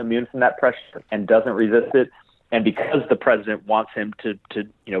isn't immune from that pressure and doesn't resist it. And because the president wants him to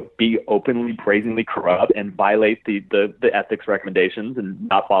be openly, brazenly corrupt and violate the ethics recommendations and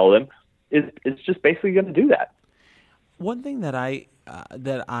not follow them, it's just basically going to do that. One thing that I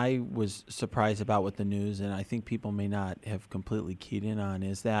was surprised about with the news, and I think people may not have completely keyed in on,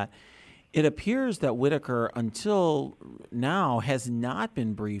 is that it appears that Whitaker, until now, has not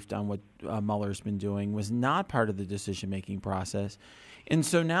been briefed on what Mueller's been doing, was not part of the decision-making process. And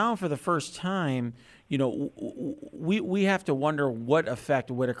so now, for the first time, we have to wonder what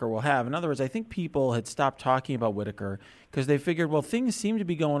effect Whitaker will have. In other words, I think people had stopped talking about Whitaker because they figured, well, things seem to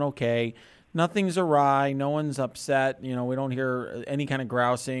be going okay. Nothing's awry. No one's upset. We don't hear any kind of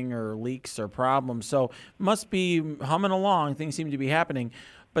grousing or leaks or problems. So must be humming along. Things seem to be happening.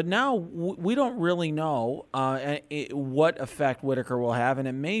 But now we don't really know what effect Whitaker will have, and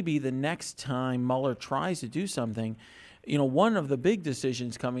it may be the next time Mueller tries to do something. One of the big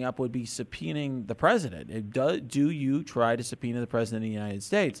decisions coming up would be subpoenaing the president. Do you try to subpoena the president of the United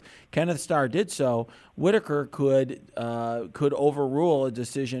States? Kenneth Starr did so. Whitaker could overrule a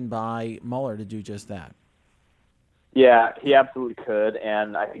decision by Mueller to do just that. Yeah, he absolutely could,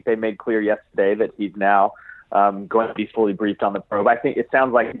 and I think they made clear yesterday that he's now going to be fully briefed on the probe. I think it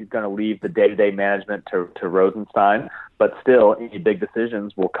sounds like he's going to leave the day-to-day management to Rosenstein, but still, any big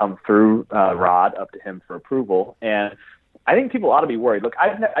decisions will come through Rod up to him for approval. And I think people ought to be worried. Look,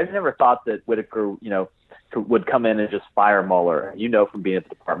 I've never thought that Whitaker, would come in and just fire Mueller. From being at the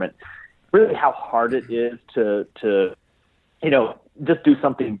department, really how hard it is to just do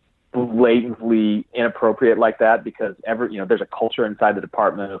something blatantly inappropriate like that, because there's a culture inside the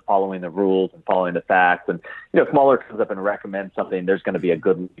department of following the rules and following the facts. And, if Mueller comes up and recommends something, there's going to be a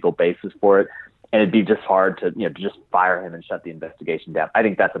good legal basis for it. And it'd be just hard to just fire him and shut the investigation down. I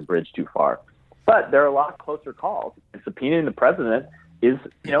think that's a bridge too far. But there are a lot of closer calls. And subpoenaing the president is,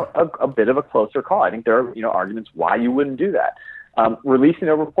 a bit of a closer call. I think there are, arguments why you wouldn't do that. Releasing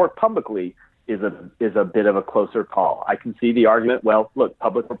a report publicly is a bit of a closer call. I can see the argument, well, look,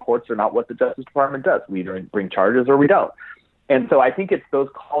 public reports are not what the Justice Department does. We either bring charges or we don't. And so I think it's those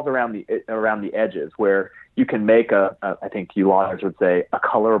calls around the edges where you can make I think you lawyers would say, a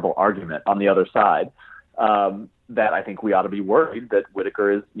colorable argument on the other side, that I think we ought to be worried that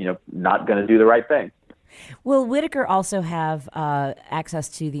Whitaker is, not going to do the right thing. Will Whitaker also have access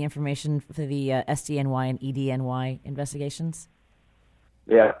to the information for the SDNY and EDNY investigations?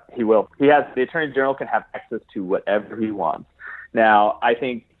 Yeah, he will. The Attorney General can have access to whatever he wants. Now, I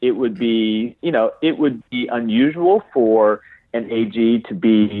think it would be unusual for an AG to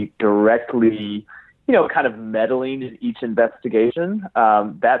be directly, kind of meddling in each investigation.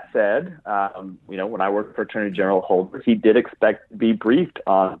 That said, when I worked for Attorney General Holder, he did expect to be briefed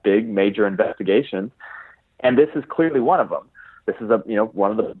on big, major investigations, and this is clearly one of them. This is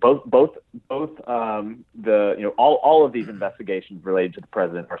one of the all of these investigations related to the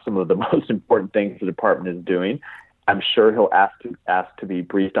president are some of the most important things the department is doing. I'm sure he'll ask to be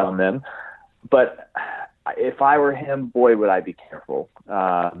briefed on them. But if I were him, boy, would I be careful,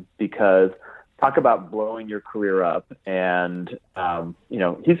 because talk about blowing your career up. And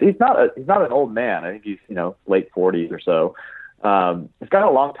he's not an old man. I think he's late 40s or so. He's got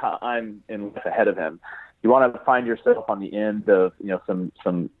a long time in life ahead of him. You want to find yourself on the end of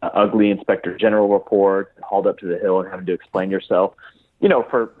some ugly Inspector General report, hauled up to the Hill and having to explain yourself,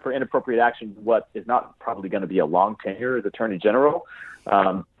 for inappropriate actions. What is not probably going to be a long tenure as Attorney General.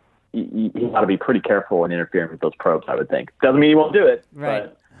 you ought to be pretty careful in interfering with those probes, I would think. Doesn't mean you won't do it, Right.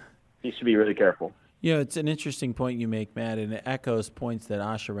 but you should be really careful. You know, it's an interesting point you make, Matt, and it echoes points that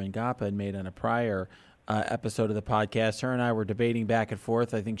Asha Rangappa had made on a prior episode of the podcast. Her and I were debating back and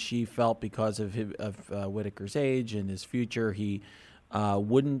forth. I think she felt because of Whitaker's age and his future, he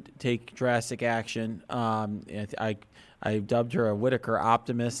wouldn't take drastic action. I dubbed her a Whitaker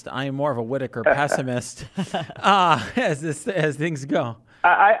optimist. I am more of a Whitaker pessimist as things go.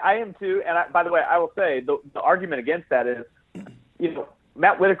 I am too. And by the way, I will say the argument against that is,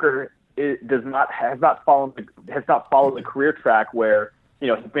 Matt Whitaker has not followed the career track where he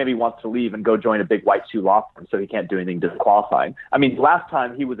maybe wants to leave and go join a big white shoe law firm, so he can't do anything disqualifying. I mean, last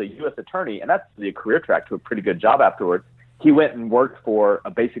time he was a U.S. attorney, and that's the career track to a pretty good job afterwards. He went and worked for a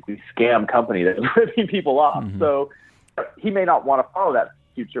basically scam company that was ripping people off. Mm-hmm. So he may not want to follow that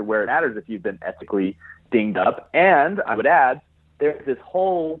future where it matters if you've been ethically dinged up. And I would add, there's this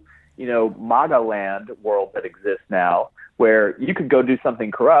whole, MAGA land world that exists now where you could go do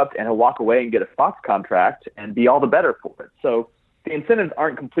something corrupt and he'll walk away and get a Fox contract and be all the better for it. So the incentives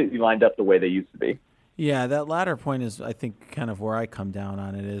aren't completely lined up the way they used to be. Yeah, that latter point is, I think, kind of where I come down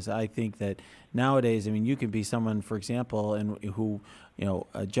on it is I think that nowadays, you can be someone, for example, and who,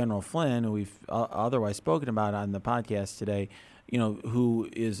 General Flynn, who we've otherwise spoken about on the podcast today, who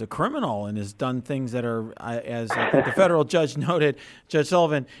is a criminal and has done things that are, as I think the federal judge noted, Judge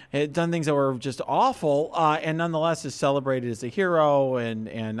Sullivan, had done things that were just awful, and nonetheless is celebrated as a hero,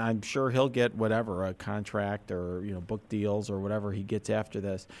 and I'm sure he'll get whatever, a contract or, book deals or whatever he gets after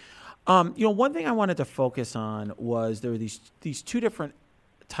this. One thing I wanted to focus on was there were these two different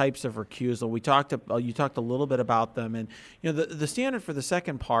types of recusal. You talked a little bit about them, and the standard for the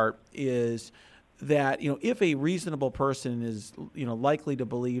second part is that if a reasonable person is likely to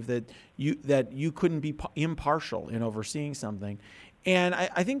believe that you couldn't be impartial in overseeing something, and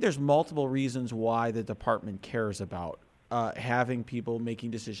I think there's multiple reasons why the department cares about having people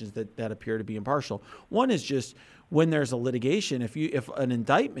making decisions that appear to be impartial. One is just when there's a litigation, if an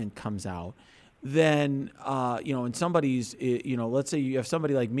indictment comes out, then and somebody's let's say you have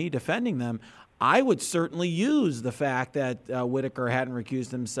somebody like me defending them, I would certainly use the fact that Whitaker hadn't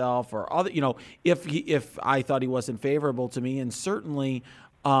recused himself or other, if I thought he wasn't favorable to me, and certainly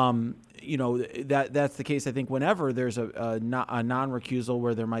that's the case. I think whenever there's a non-recusal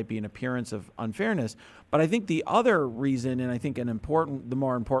where there might be an appearance of unfairness. But I think the other reason, and I think the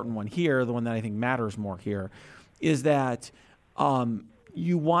more important one here, the one that I think matters more here, is that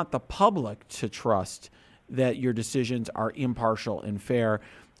you want the public to trust that your decisions are impartial and fair.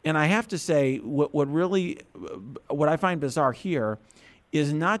 And I have to say, what I find bizarre here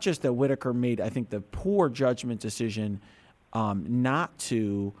is not just that Whitaker made, I think, the poor judgment decision not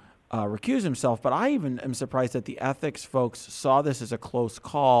to recuse himself, but I even am surprised that the ethics folks saw this as a close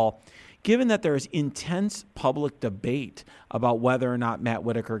call, given that there is intense public debate about whether or not Matt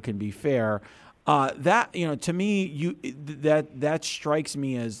Whitaker can be fair. To me, that strikes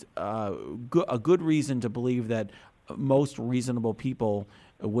me as a good reason to believe that most reasonable people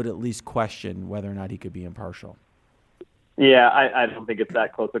would at least question whether or not he could be impartial. Yeah, I don't think it's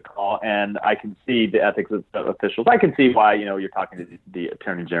that close a call, and I can see the ethics officials. I can see why, you're talking to the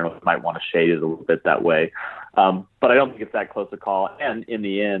Attorney General might want to shade it a little bit that way. But I don't think it's that close a call. And in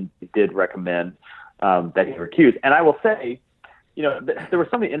the end, he did recommend that he recuse. And I will say, there was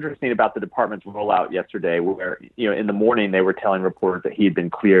something interesting about the department's rollout yesterday where, in the morning they were telling reporters that he had been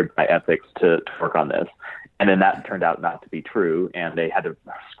cleared by ethics to work on this. And then that turned out not to be true, and they had to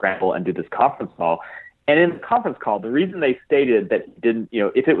scramble and do this conference call. And in the conference call, the reason they stated that he didn't,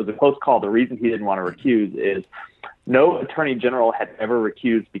 if it was a close call, the reason he didn't want to recuse is no attorney general had ever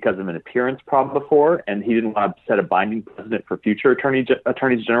recused because of an appearance problem before, and he didn't want to set a binding precedent for future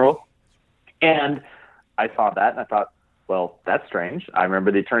attorneys general. And I saw that, and I thought, well, that's strange. I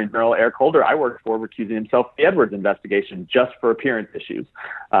remember the Attorney General, Eric Holder, I worked for, recusing himself from the Edwards investigation just for appearance issues,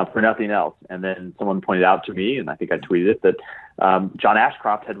 for nothing else. And then someone pointed out to me, and I think I tweeted it, that John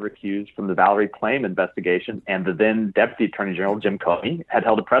Ashcroft had recused from the Valerie Plame investigation, and the then Deputy Attorney General, Jim Comey, had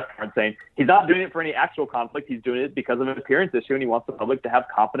held a press conference saying he's not doing it for any actual conflict. He's doing it because of an appearance issue, and he wants the public to have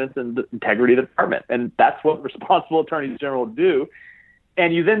confidence in the integrity of the department. And that's what responsible attorneys general do.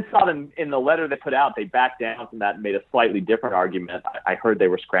 And you then saw them in the letter they put out, they backed down from that and made a slightly different argument. I heard they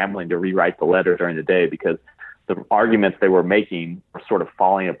were scrambling to rewrite the letter during the day because the arguments they were making were sort of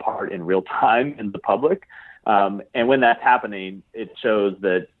falling apart in real time in the public. And when that's happening, it shows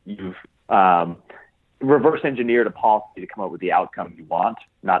that you've reverse engineered a policy to come up with the outcome you want,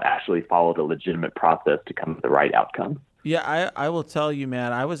 not actually followed a legitimate process to come to the right outcome. Yeah, I will tell you,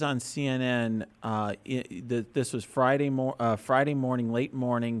 Matt. I was on CNN. This was Friday morning, late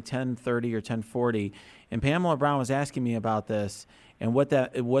morning, 10:30 or 10:40, and Pamela Brown was asking me about this and what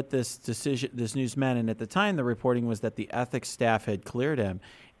this news meant. And at the time, the reporting was that the ethics staff had cleared him.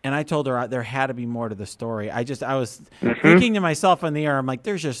 And I told her there had to be more to the story. I was thinking to myself on the air, I'm like,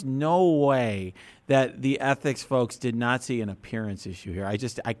 there's just no way that the ethics folks did not see an appearance issue here.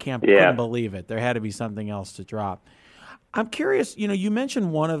 Couldn't believe it. There had to be something else to drop. I'm curious, you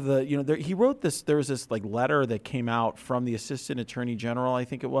mentioned one of the, he wrote this, there was this like letter that came out from the Assistant Attorney General, I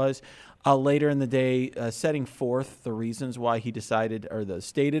think it was, later in the day, setting forth the reasons why he decided, or the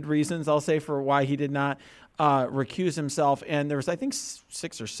stated reasons, I'll say, for why he did not recuse himself. And there was, I think,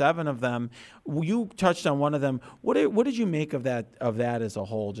 6 or 7 of them. You touched on one of them. What did you make of that as a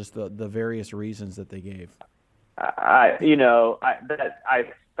whole, just the various reasons that they gave? I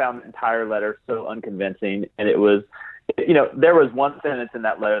found the entire letter so unconvincing, and it was, there was one sentence in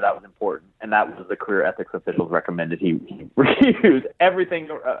that letter that was important, and that was the career ethics officials recommended he recuse. Everything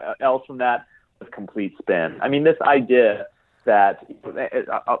else from that was complete spin. I mean, this idea that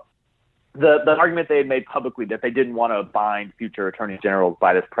the argument they had made publicly that they didn't want to bind future attorney generals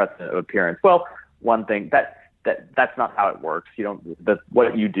by this precedent of appearance. Well, one thing that's not how it works.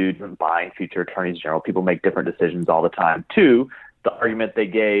 What you do doesn't bind future attorneys general. People make different decisions all the time. 2, the argument they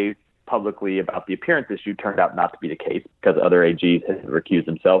gave publicly about the appearance issue turned out not to be the case because other AGs had recused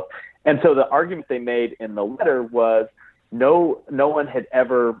themselves. And so the argument they made in the letter was no one had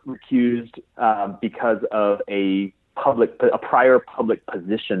ever recused because of a prior public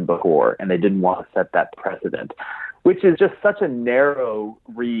position before, and they didn't want to set that precedent, which is just such a narrow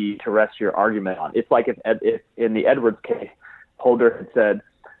read to rest your argument on. It's like if in the Edwards case, Holder had said,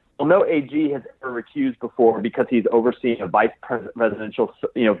 well, no AG has ever recused before because he's overseeing a vice presidential,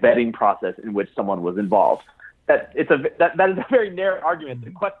 vetting process in which someone was involved. That is a very narrow argument.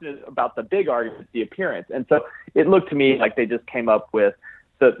 The question is about the big argument, the appearance. And so it looked to me like they just came up with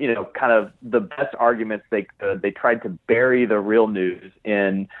the, kind of the best arguments they could. They tried to bury the real news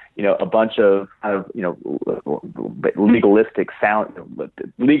in, a bunch of kind of,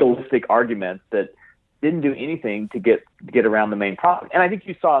 legalistic arguments that didn't do anything to get around the main problem. And I think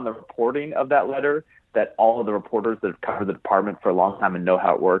you saw in the reporting of that letter that all of the reporters that have covered the department for a long time and know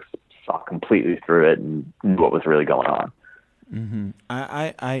how it works saw completely through it and knew what was really going on. Mm-hmm.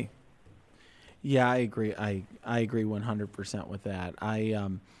 I agree. I agree 100% with that.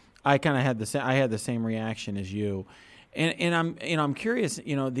 I kind of had the same reaction as you. And I'm curious,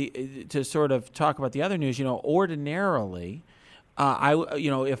 to sort of talk about the other news, ordinarily, if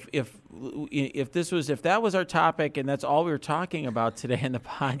that was our topic and that's all we were talking about today in the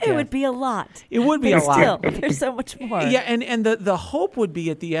podcast, it would be a lot. It would be a lot. Still, there's so much more. Yeah, and the hope would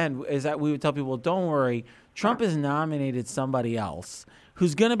be at the end is that we would tell people, don't worry, Trump has nominated somebody else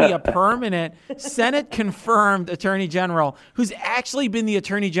who's going to be a permanent Senate-confirmed attorney general who's actually been the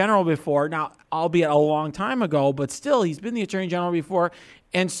attorney general before. Now, albeit a long time ago, but still, he's been the attorney general before.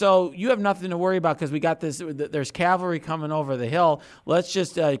 And so you have nothing to worry about because we got this. There's cavalry coming over the hill. Let's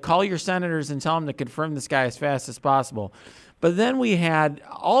just call your senators and tell them to confirm this guy as fast as possible. But then we had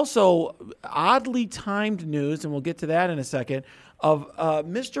also oddly timed news, and we'll get to that in a second, of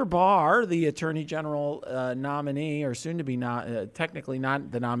Mr. Barr, the attorney general nominee, or soon to be technically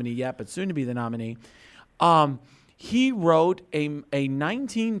not the nominee yet, but soon to be the nominee. He wrote a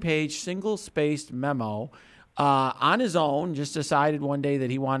 19-page single-spaced memo on his own, just decided one day that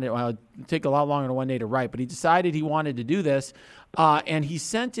he wanted, well, it'd take a lot longer than one day to write, but he decided he wanted to do this, and he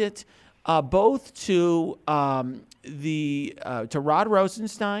sent it both to Rod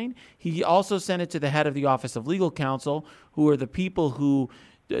Rosenstein. He also sent it to the head of the Office of Legal Counsel, who are the people who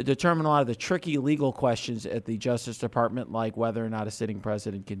determine a lot of the tricky legal questions at the Justice Department, like whether or not a sitting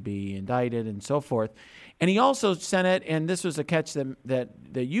president can be indicted and so forth. And he also sent it, and this was a catch that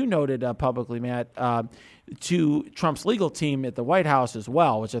you noted publicly, Matt, to Trump's legal team at the White House as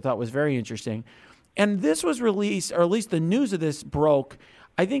well, which I thought was very interesting. And this was released, or at least the news of this broke,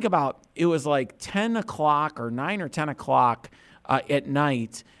 I think it was like 10 o'clock or 9 or 10 o'clock at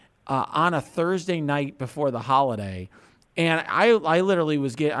night on a Thursday night before the holiday. And I literally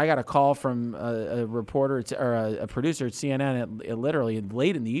I got a call from a reporter or a producer at CNN at literally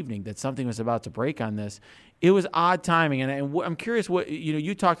late in the evening that something was about to break on this. It was odd timing, and I'm curious what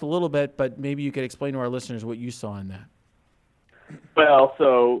you talked a little bit, but maybe you could explain to our listeners what you saw in that. Well,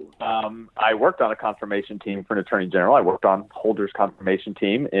 so I worked on a confirmation team for an attorney general. I worked on Holder's confirmation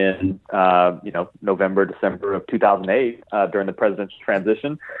team in November, December of 2008 during the presidential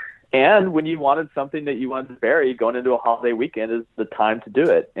transition. And when you wanted something that you wanted to bury, going into a holiday weekend is the time to do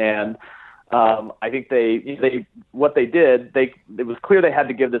it. And I think what they did, it was clear they had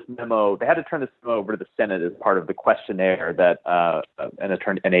to give this memo. They had to turn this memo over to the Senate as part of the questionnaire that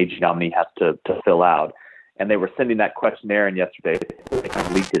an AG nominee has to fill out. And they were sending that questionnaire in yesterday. They kind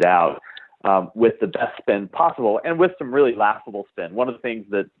of leaked it out with the best spin possible and with some really laughable spin. One of the things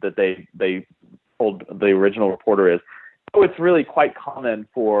that they told the original reporter is, it's really quite common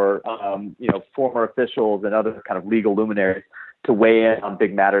for former officials and other kind of legal luminaries to weigh in on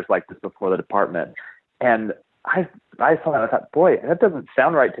big matters like this before the department. And I saw that and I thought, boy, that doesn't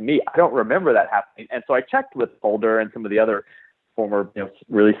sound right to me. I don't remember that happening. And so I checked with Holder and some of the other former,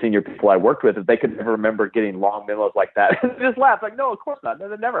 really senior people I worked with if they could ever remember getting long memos like that. And they just laughed, like, no, of course not. No,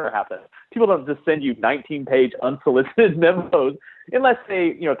 that never happened. People don't just send you 19-page unsolicited memos unless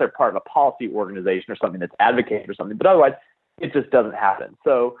if they're part of a policy organization or something that's advocating for something. But otherwise, it just doesn't happen.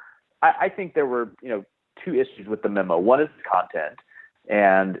 So I think there were, two issues with the memo. One is the content,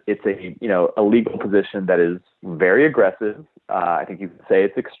 and it's a legal position that is very aggressive. I think you could say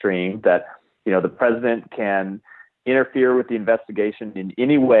it's extreme, that, the president can interfere with the investigation in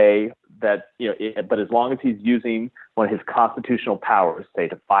any way that, but as long as he's using one of his constitutional powers, say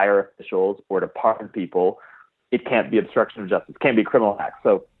to fire officials or to pardon people, it can't be obstruction of justice. It can't be a criminal act.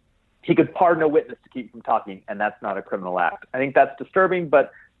 So he could pardon a witness to keep from talking, and that's not a criminal act. I think that's disturbing,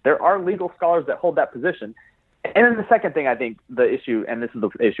 but there are legal scholars that hold that position. And then the second thing, I think the issue, and this is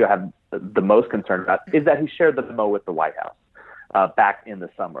the issue I have the most concern about, is that he shared the memo with the White House back in the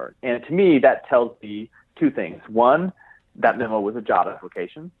summer. And to me, that tells me two things. One, that memo was a job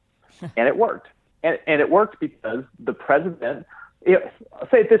application, and it worked. And it worked because the president, I'll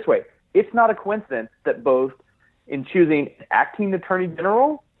say it this way, it's not a coincidence that both in choosing acting attorney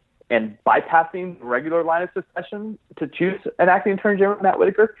general and bypassing the regular line of succession to choose an acting attorney general, Matt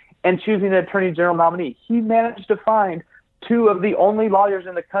Whitaker, and choosing an attorney general nominee, he managed to find two of the only lawyers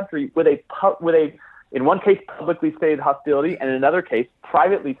in the country with in one case, publicly stated hostility, and in another case,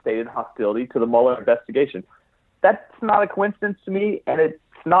 privately stated hostility to the Mueller investigation. That's not a coincidence to me, and it's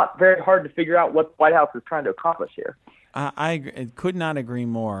not very hard to figure out what the White House is trying to accomplish here. I could not agree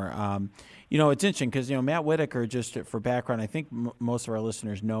more. It's interesting because, Matt Whitaker, just for background, I think most of our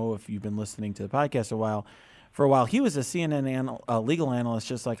listeners know, if you've been listening to the podcast for a while, he was a CNN legal analyst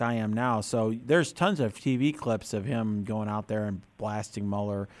just like I am now. So there's tons of TV clips of him going out there and blasting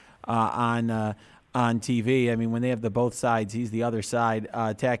Mueller on TV. I mean, when they have the both sides, he's the other side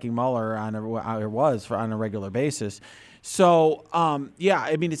attacking Mueller on a regular basis. So,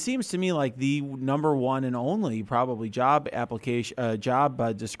 it seems to me like the number one and only probably job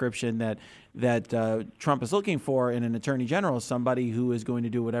description that Trump is looking for in an attorney general is somebody who is going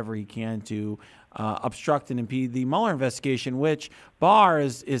to do whatever he can to obstruct and impede the Mueller investigation, which Barr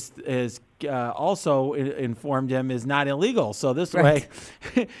is also informed him is not illegal. So this way,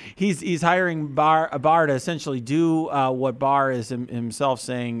 he's hiring Barr to essentially do what Barr is himself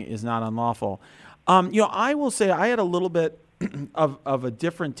saying is not unlawful. I will say I had a little bit of a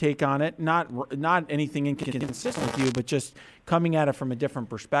different take on it, not anything inconsistent with you, but just coming at it from a different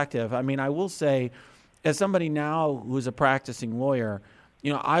perspective. I mean, I will say, as somebody now who's a practicing lawyer,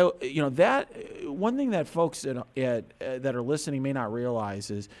 that one thing that folks that are listening may not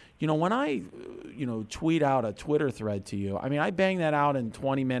realize is, when I, tweet out a Twitter thread to you, I mean, I bang that out in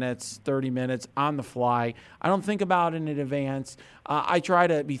 20 minutes, 30 minutes on the fly. I don't think about it in advance. I try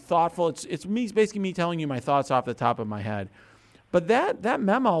to be thoughtful. It's basically me telling you my thoughts off the top of my head. But that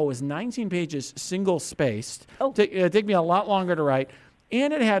memo was 19 pages, single spaced. It took me a lot longer to write.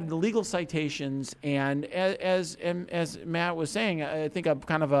 And it had the legal citations, and as Matt was saying, I think a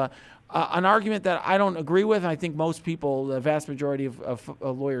kind of an argument that I don't agree with. And I think most people, the vast majority of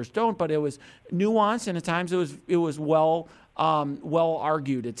lawyers, don't. But it was nuanced, and at times it was well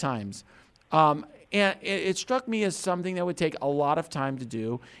argued at times. And it struck me as something that would take a lot of time to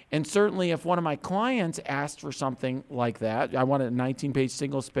do. And certainly, if one of my clients asked for something like that, I want a 19-page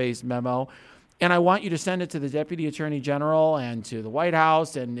single-spaced memo. And I want you to send it to the Deputy Attorney General and to the White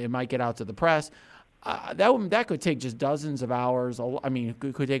House, and it might get out to the press. That could take just dozens of hours. I mean, it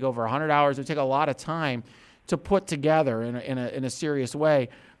could take over 100 hours. It would take a lot of time to put together in a serious way.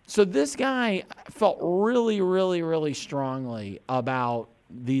 So this guy felt really, really, really strongly about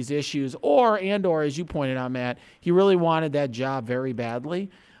these issues, or as you pointed out, Matt, he really wanted that job very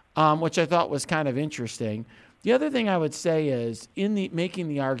badly, which I thought was kind of interesting. The other thing I would say is, in making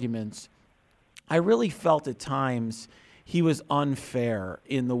the arguments, I really felt at times he was unfair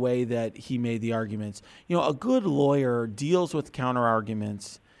in the way that he made the arguments. A good lawyer deals with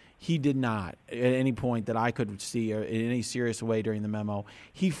counter-arguments. He did not at any point that I could see in any serious way during the memo.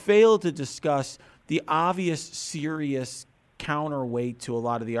 He failed to discuss the obvious, serious counterweight to a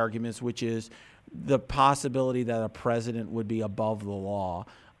lot of the arguments, which is the possibility that a president would be above the law,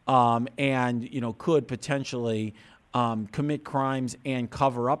 and could potentially commit crimes and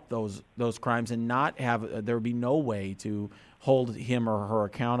cover up those crimes and not have there would be no way to hold him or her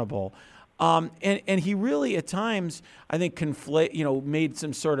accountable. And he really at times I think made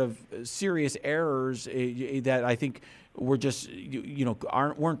some sort of serious errors that I think were just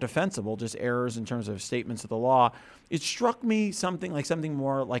weren't defensible, just errors in terms of statements of the law. It struck me something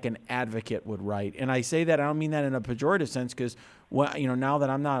more like an advocate would write, and I say that I don't mean that in a pejorative sense because now that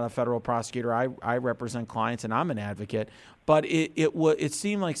I'm not a federal prosecutor, I represent clients and I'm an advocate. But it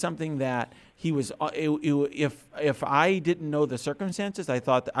seemed like something that he was. If I didn't know the circumstances, I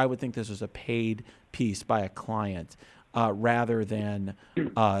thought that I would think this was a paid piece by a client. Rather than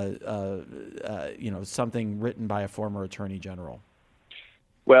something written by a former attorney general.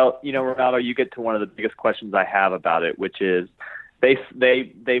 Well, Renato, you get to one of the biggest questions I have about it, which is they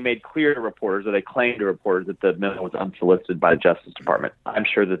made clear to reporters, or they claimed to reporters, that the memo was unsolicited by the Justice Department. I'm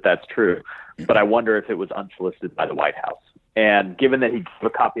sure that that's true, but I wonder if it was unsolicited by the White House. And given that he gave a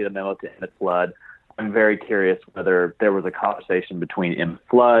copy of the memo to Emmett Flood, I'm very curious whether there was a conversation between Emmett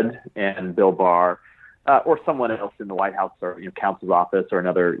Flood and Bill Barr, or someone else in the White House or counsel's office, or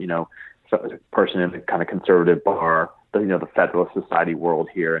another person in the kind of conservative bar, the Federalist Society world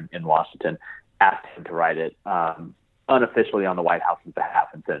here in Washington, asked him to write it unofficially on the White House's behalf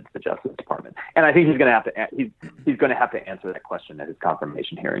and send it to the Justice Department. And I think he's going to have to answer that question at his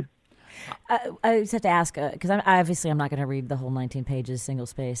confirmation hearing. I just have to ask, because I'm not going to read the whole 19 pages single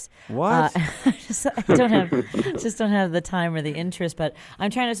space. What? I don't have the time or the interest, but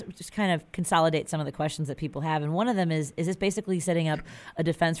I'm trying to just kind of consolidate some of the questions that people have. And one of them is this basically setting up a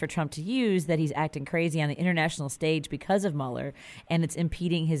defense for Trump to use that he's acting crazy on the international stage because of Mueller, and it's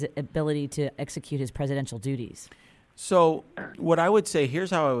impeding his ability to execute his presidential duties? So what I would say, here's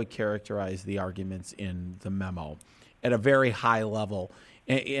how I would characterize the arguments in the memo at a very high level.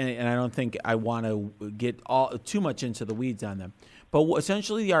 And I don't think I want to get too much into the weeds on them. But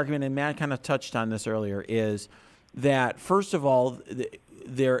essentially the argument, and Matt kind of touched on this earlier, is that, first of all,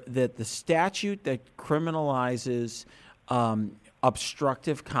 that the statute that criminalizes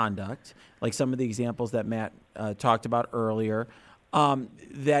obstructive conduct, like some of the examples that Matt talked about earlier,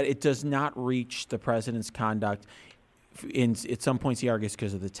 that it does not reach the president's conduct. At some points he argues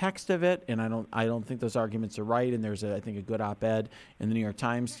because of the text of it, and I don't think those arguments are right. And there's I think a good op-ed in the New York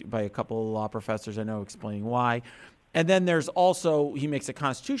Times by a couple of law professors I know explaining why. And then there's also, he makes a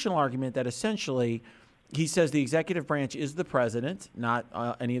constitutional argument that essentially he says the executive branch is the president, not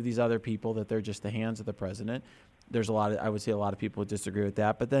any of these other people, that they're just the hands of the president. There's I would say a lot of people would disagree with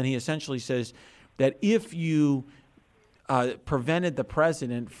that. But then he essentially says that if you prevented the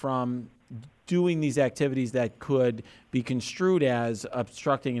president from doing these activities that could be construed as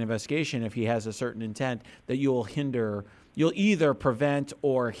obstructing an investigation, if he has a certain intent, that you'll either prevent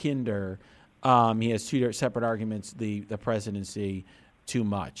or hinder. He has two separate arguments, the presidency too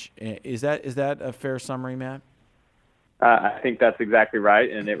much. Is that a fair summary, Matt? I think that's exactly right,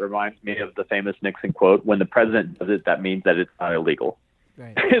 and it reminds me of the famous Nixon quote: "When the president does it, that means that it's not illegal."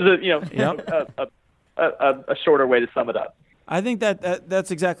 Right. a shorter way to sum it up. I think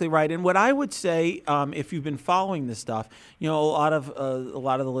that's exactly right. And what I would say, if you've been following this stuff, a lot of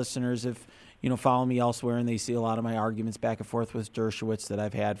the listeners, if follow me elsewhere and they see a lot of my arguments back and forth with Dershowitz that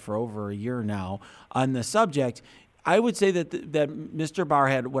I've had for over a year now on the subject, I would say that Mr. Barr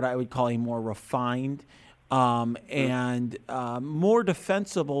had what I would call a more refined and more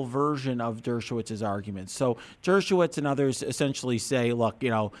defensible version of Dershowitz's arguments. So Dershowitz and others essentially say, look,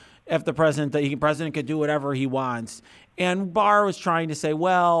 if the president could do whatever he wants. And Barr was trying to say,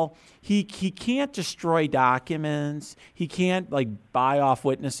 well, he can't destroy documents. He can't buy off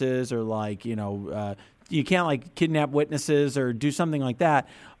witnesses, or you can't kidnap witnesses or do something like that.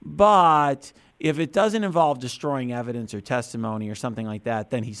 But if it doesn't involve destroying evidence or testimony or something like that,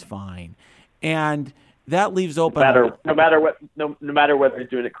 then he's fine. And that leaves open no matter whether he's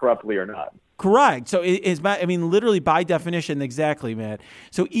doing it corruptly or not. Correct. So literally by definition, exactly, Matt.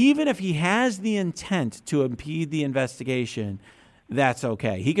 So even if he has the intent to impede the investigation, that's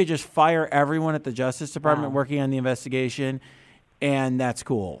okay. He could just fire everyone at the Justice Department working on the investigation, and that's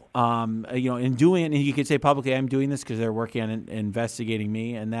cool. In doing it, and you could say publicly, I'm doing this because they're working on investigating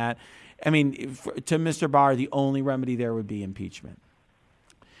me, and that. To Mr. Barr, the only remedy there would be impeachment.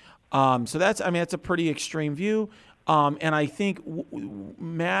 So that's a pretty extreme view. And I think,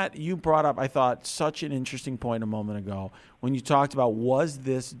 Matt, you brought up, I thought, such an interesting point a moment ago when you talked about, was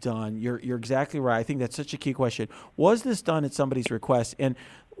this done? You're exactly right. I think that's such a key question. Was this done at somebody's request? And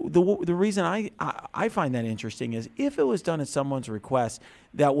the reason I find that interesting is if it was done at someone's request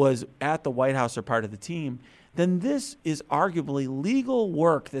that was at the White House or part of the team, then this is arguably legal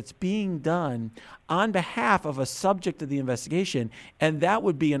work that's being done on behalf of a subject of the investigation, and that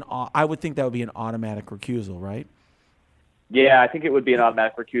would be I would think that would be an automatic recusal, right? Yeah, I think it would be an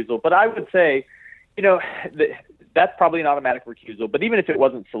automatic recusal. But I would say, that's probably an automatic recusal. But even if it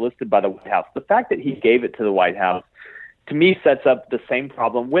wasn't solicited by the White House, the fact that he gave it to the White House, to me, sets up the same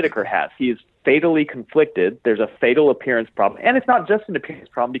problem Whitaker has. He is fatally conflicted. There's a fatal appearance problem. And it's not just an appearance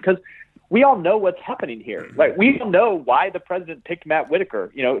problem, because we all know what's happening here. Like, we all know why the president picked Matt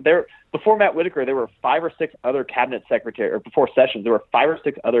Whitaker. Before Matt Whitaker, there were 5 or 6 other cabinet secretaries, or before Sessions, there were 5 or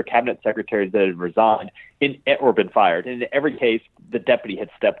 6 other cabinet secretaries that had resigned or been fired. And in every case, the deputy had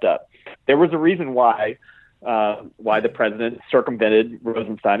stepped up. There was a reason why the president circumvented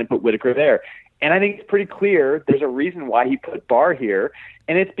Rosenstein and put Whitaker there. And I think it's pretty clear there's a reason why he put Barr here,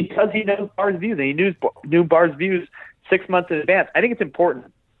 and it's because he knows Barr's views, and he knew Barr's views 6 months in advance. I think it's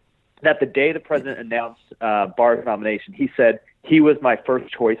important that the day the president announced Barr's nomination, he said he was my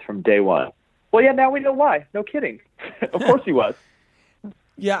first choice from day one. Well, yeah, now we know why. No kidding. Of course he was.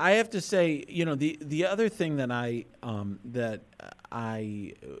 Yeah, I have to say, the other thing that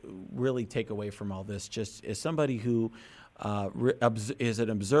I really take away from all this, just as somebody who is an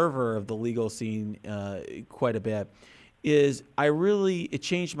observer of the legal scene quite a bit, is it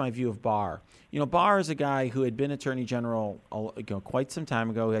changed my view of Barr. Barr is a guy who had been Attorney General quite some time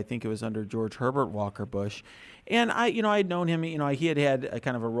ago. I think it was under George Herbert Walker Bush. And I had known him. He had a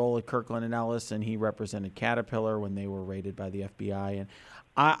kind of a role at Kirkland and Ellis, and he represented Caterpillar when they were raided by the FBI. And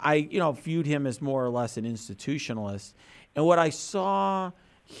I viewed him as more or less an institutionalist. And what I saw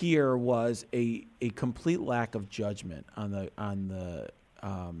here was a complete lack of judgment on the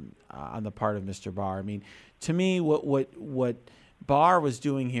part of Mr. Barr. I mean, to me, what Barr was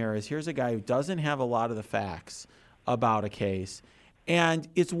doing here is, here's a guy who doesn't have a lot of the facts about a case. And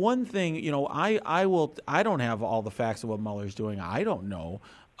it's one thing, I don't have all the facts of what Mueller's doing. I don't know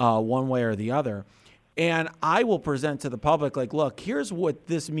one way or the other. And I will present to the public, like, look, here's what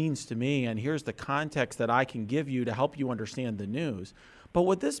this means to me, and here's the context that I can give you to help you understand the news. But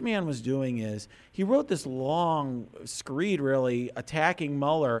what this man was doing is he wrote this long screed, really, attacking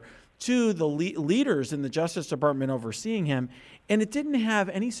Mueller to the leaders in the Justice Department overseeing him, and it didn't have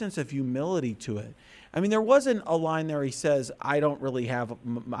any sense of humility to it. I mean, there wasn't a line there he says, I don't really have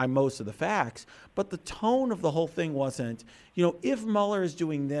most of the facts, but the tone of the whole thing wasn't, if Mueller is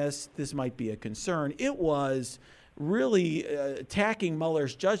doing this might be a concern. It was really attacking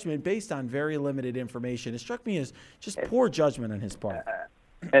Mueller's judgment based on very limited information. It struck me as just poor judgment on his part.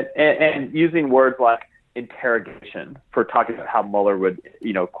 And using words like interrogation for talking about how Mueller would,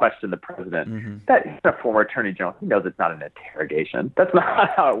 question the president. Mm-hmm. That he's a former attorney general. He knows it's not an interrogation. That's not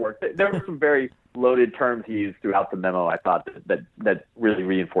how it works. There were some very loaded terms he used throughout the memo, I thought, that really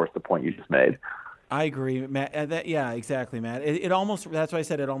reinforced the point you just made. I agree, Matt. Yeah, exactly, Matt. It almost, that's why I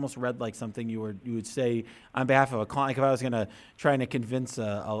said it almost read like something you would say on behalf of a client. Like if I was going to try to convince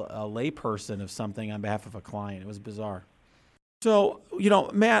a layperson of something on behalf of a client. It was bizarre. So,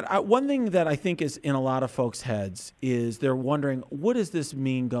 Matt, one thing that I think is in a lot of folks' heads is they're wondering, what does this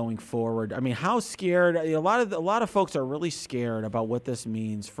mean going forward? I mean, how scared? A lot of folks are really scared about what this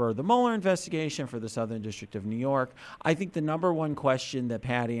means for the Mueller investigation, for the Southern District of New York. I think the number one question that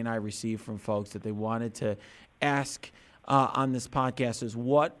Patti and I received from folks that they wanted to ask on this podcast is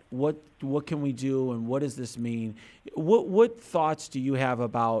what can we do, and what does this mean? What thoughts do you have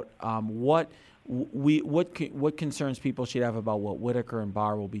about what concerns people should have about what Whitaker and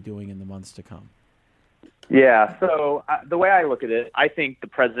Barr will be doing in the months to come? Yeah, so the way I look at it, I think the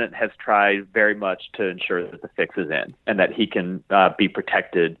president has tried very much to ensure that the fix is in and that he can be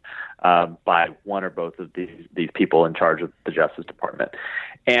protected by one or both of these people in charge of the Justice Department.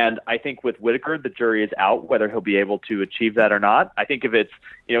 And I think with Whitaker, the jury is out whether he'll be able to achieve that or not. I think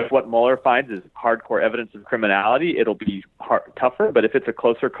if what Mueller finds is hardcore evidence of criminality, it'll be tougher. But if it's a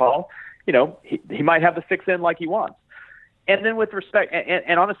closer call, he might have the fix in like he wants. And then with respect,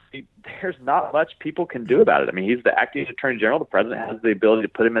 and honestly, there's not much people can do about it. I mean, he's the acting attorney general. The president has the ability to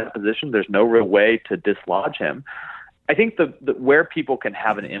put him in a position. There's no real way to dislodge him. I think the where people can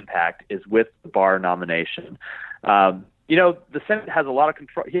have an impact is with the Barr nomination. The Senate has a lot of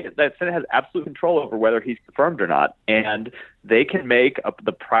control. The Senate has absolute control over whether he's confirmed or not, and they can make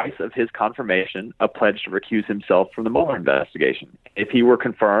the price of his confirmation a pledge to recuse himself from the Mueller investigation. If he were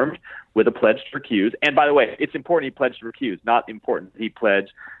confirmed with a pledge to recuse, and by the way, it's important he pledged to recuse, not important he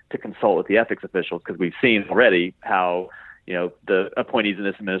pledged to consult with the ethics officials, because we've seen already how the appointees in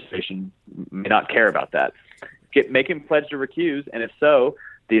this administration may not care about that. Make him pledge to recuse, and if so,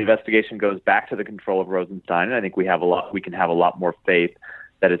 the investigation goes back to the control of Rosenstein, and I think we can have a lot more faith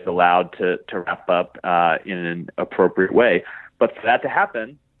that it's allowed to wrap up in an appropriate way. But for that to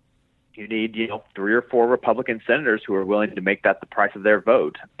happen, you need 3 or 4 Republican senators who are willing to make that the price of their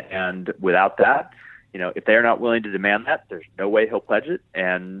vote. And without that, if they're not willing to demand that, there's no way he'll pledge it.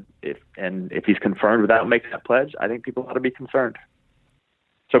 And if he's confirmed without making that pledge, I think people ought to be concerned.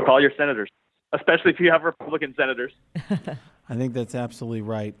 So call your senators, especially if you have Republican senators. I think that's absolutely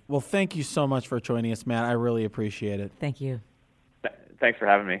right. Well, thank you so much for joining us, Matt. I really appreciate it. Thank you. Thanks for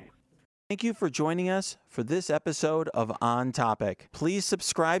having me. Thank you for joining us for this episode of On Topic. Please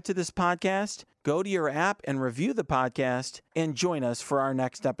subscribe to this podcast, go to your app and review the podcast, and join us for our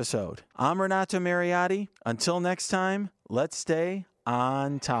next episode. I'm Renato Mariotti. Until next time, let's stay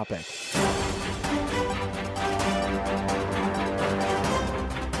on topic.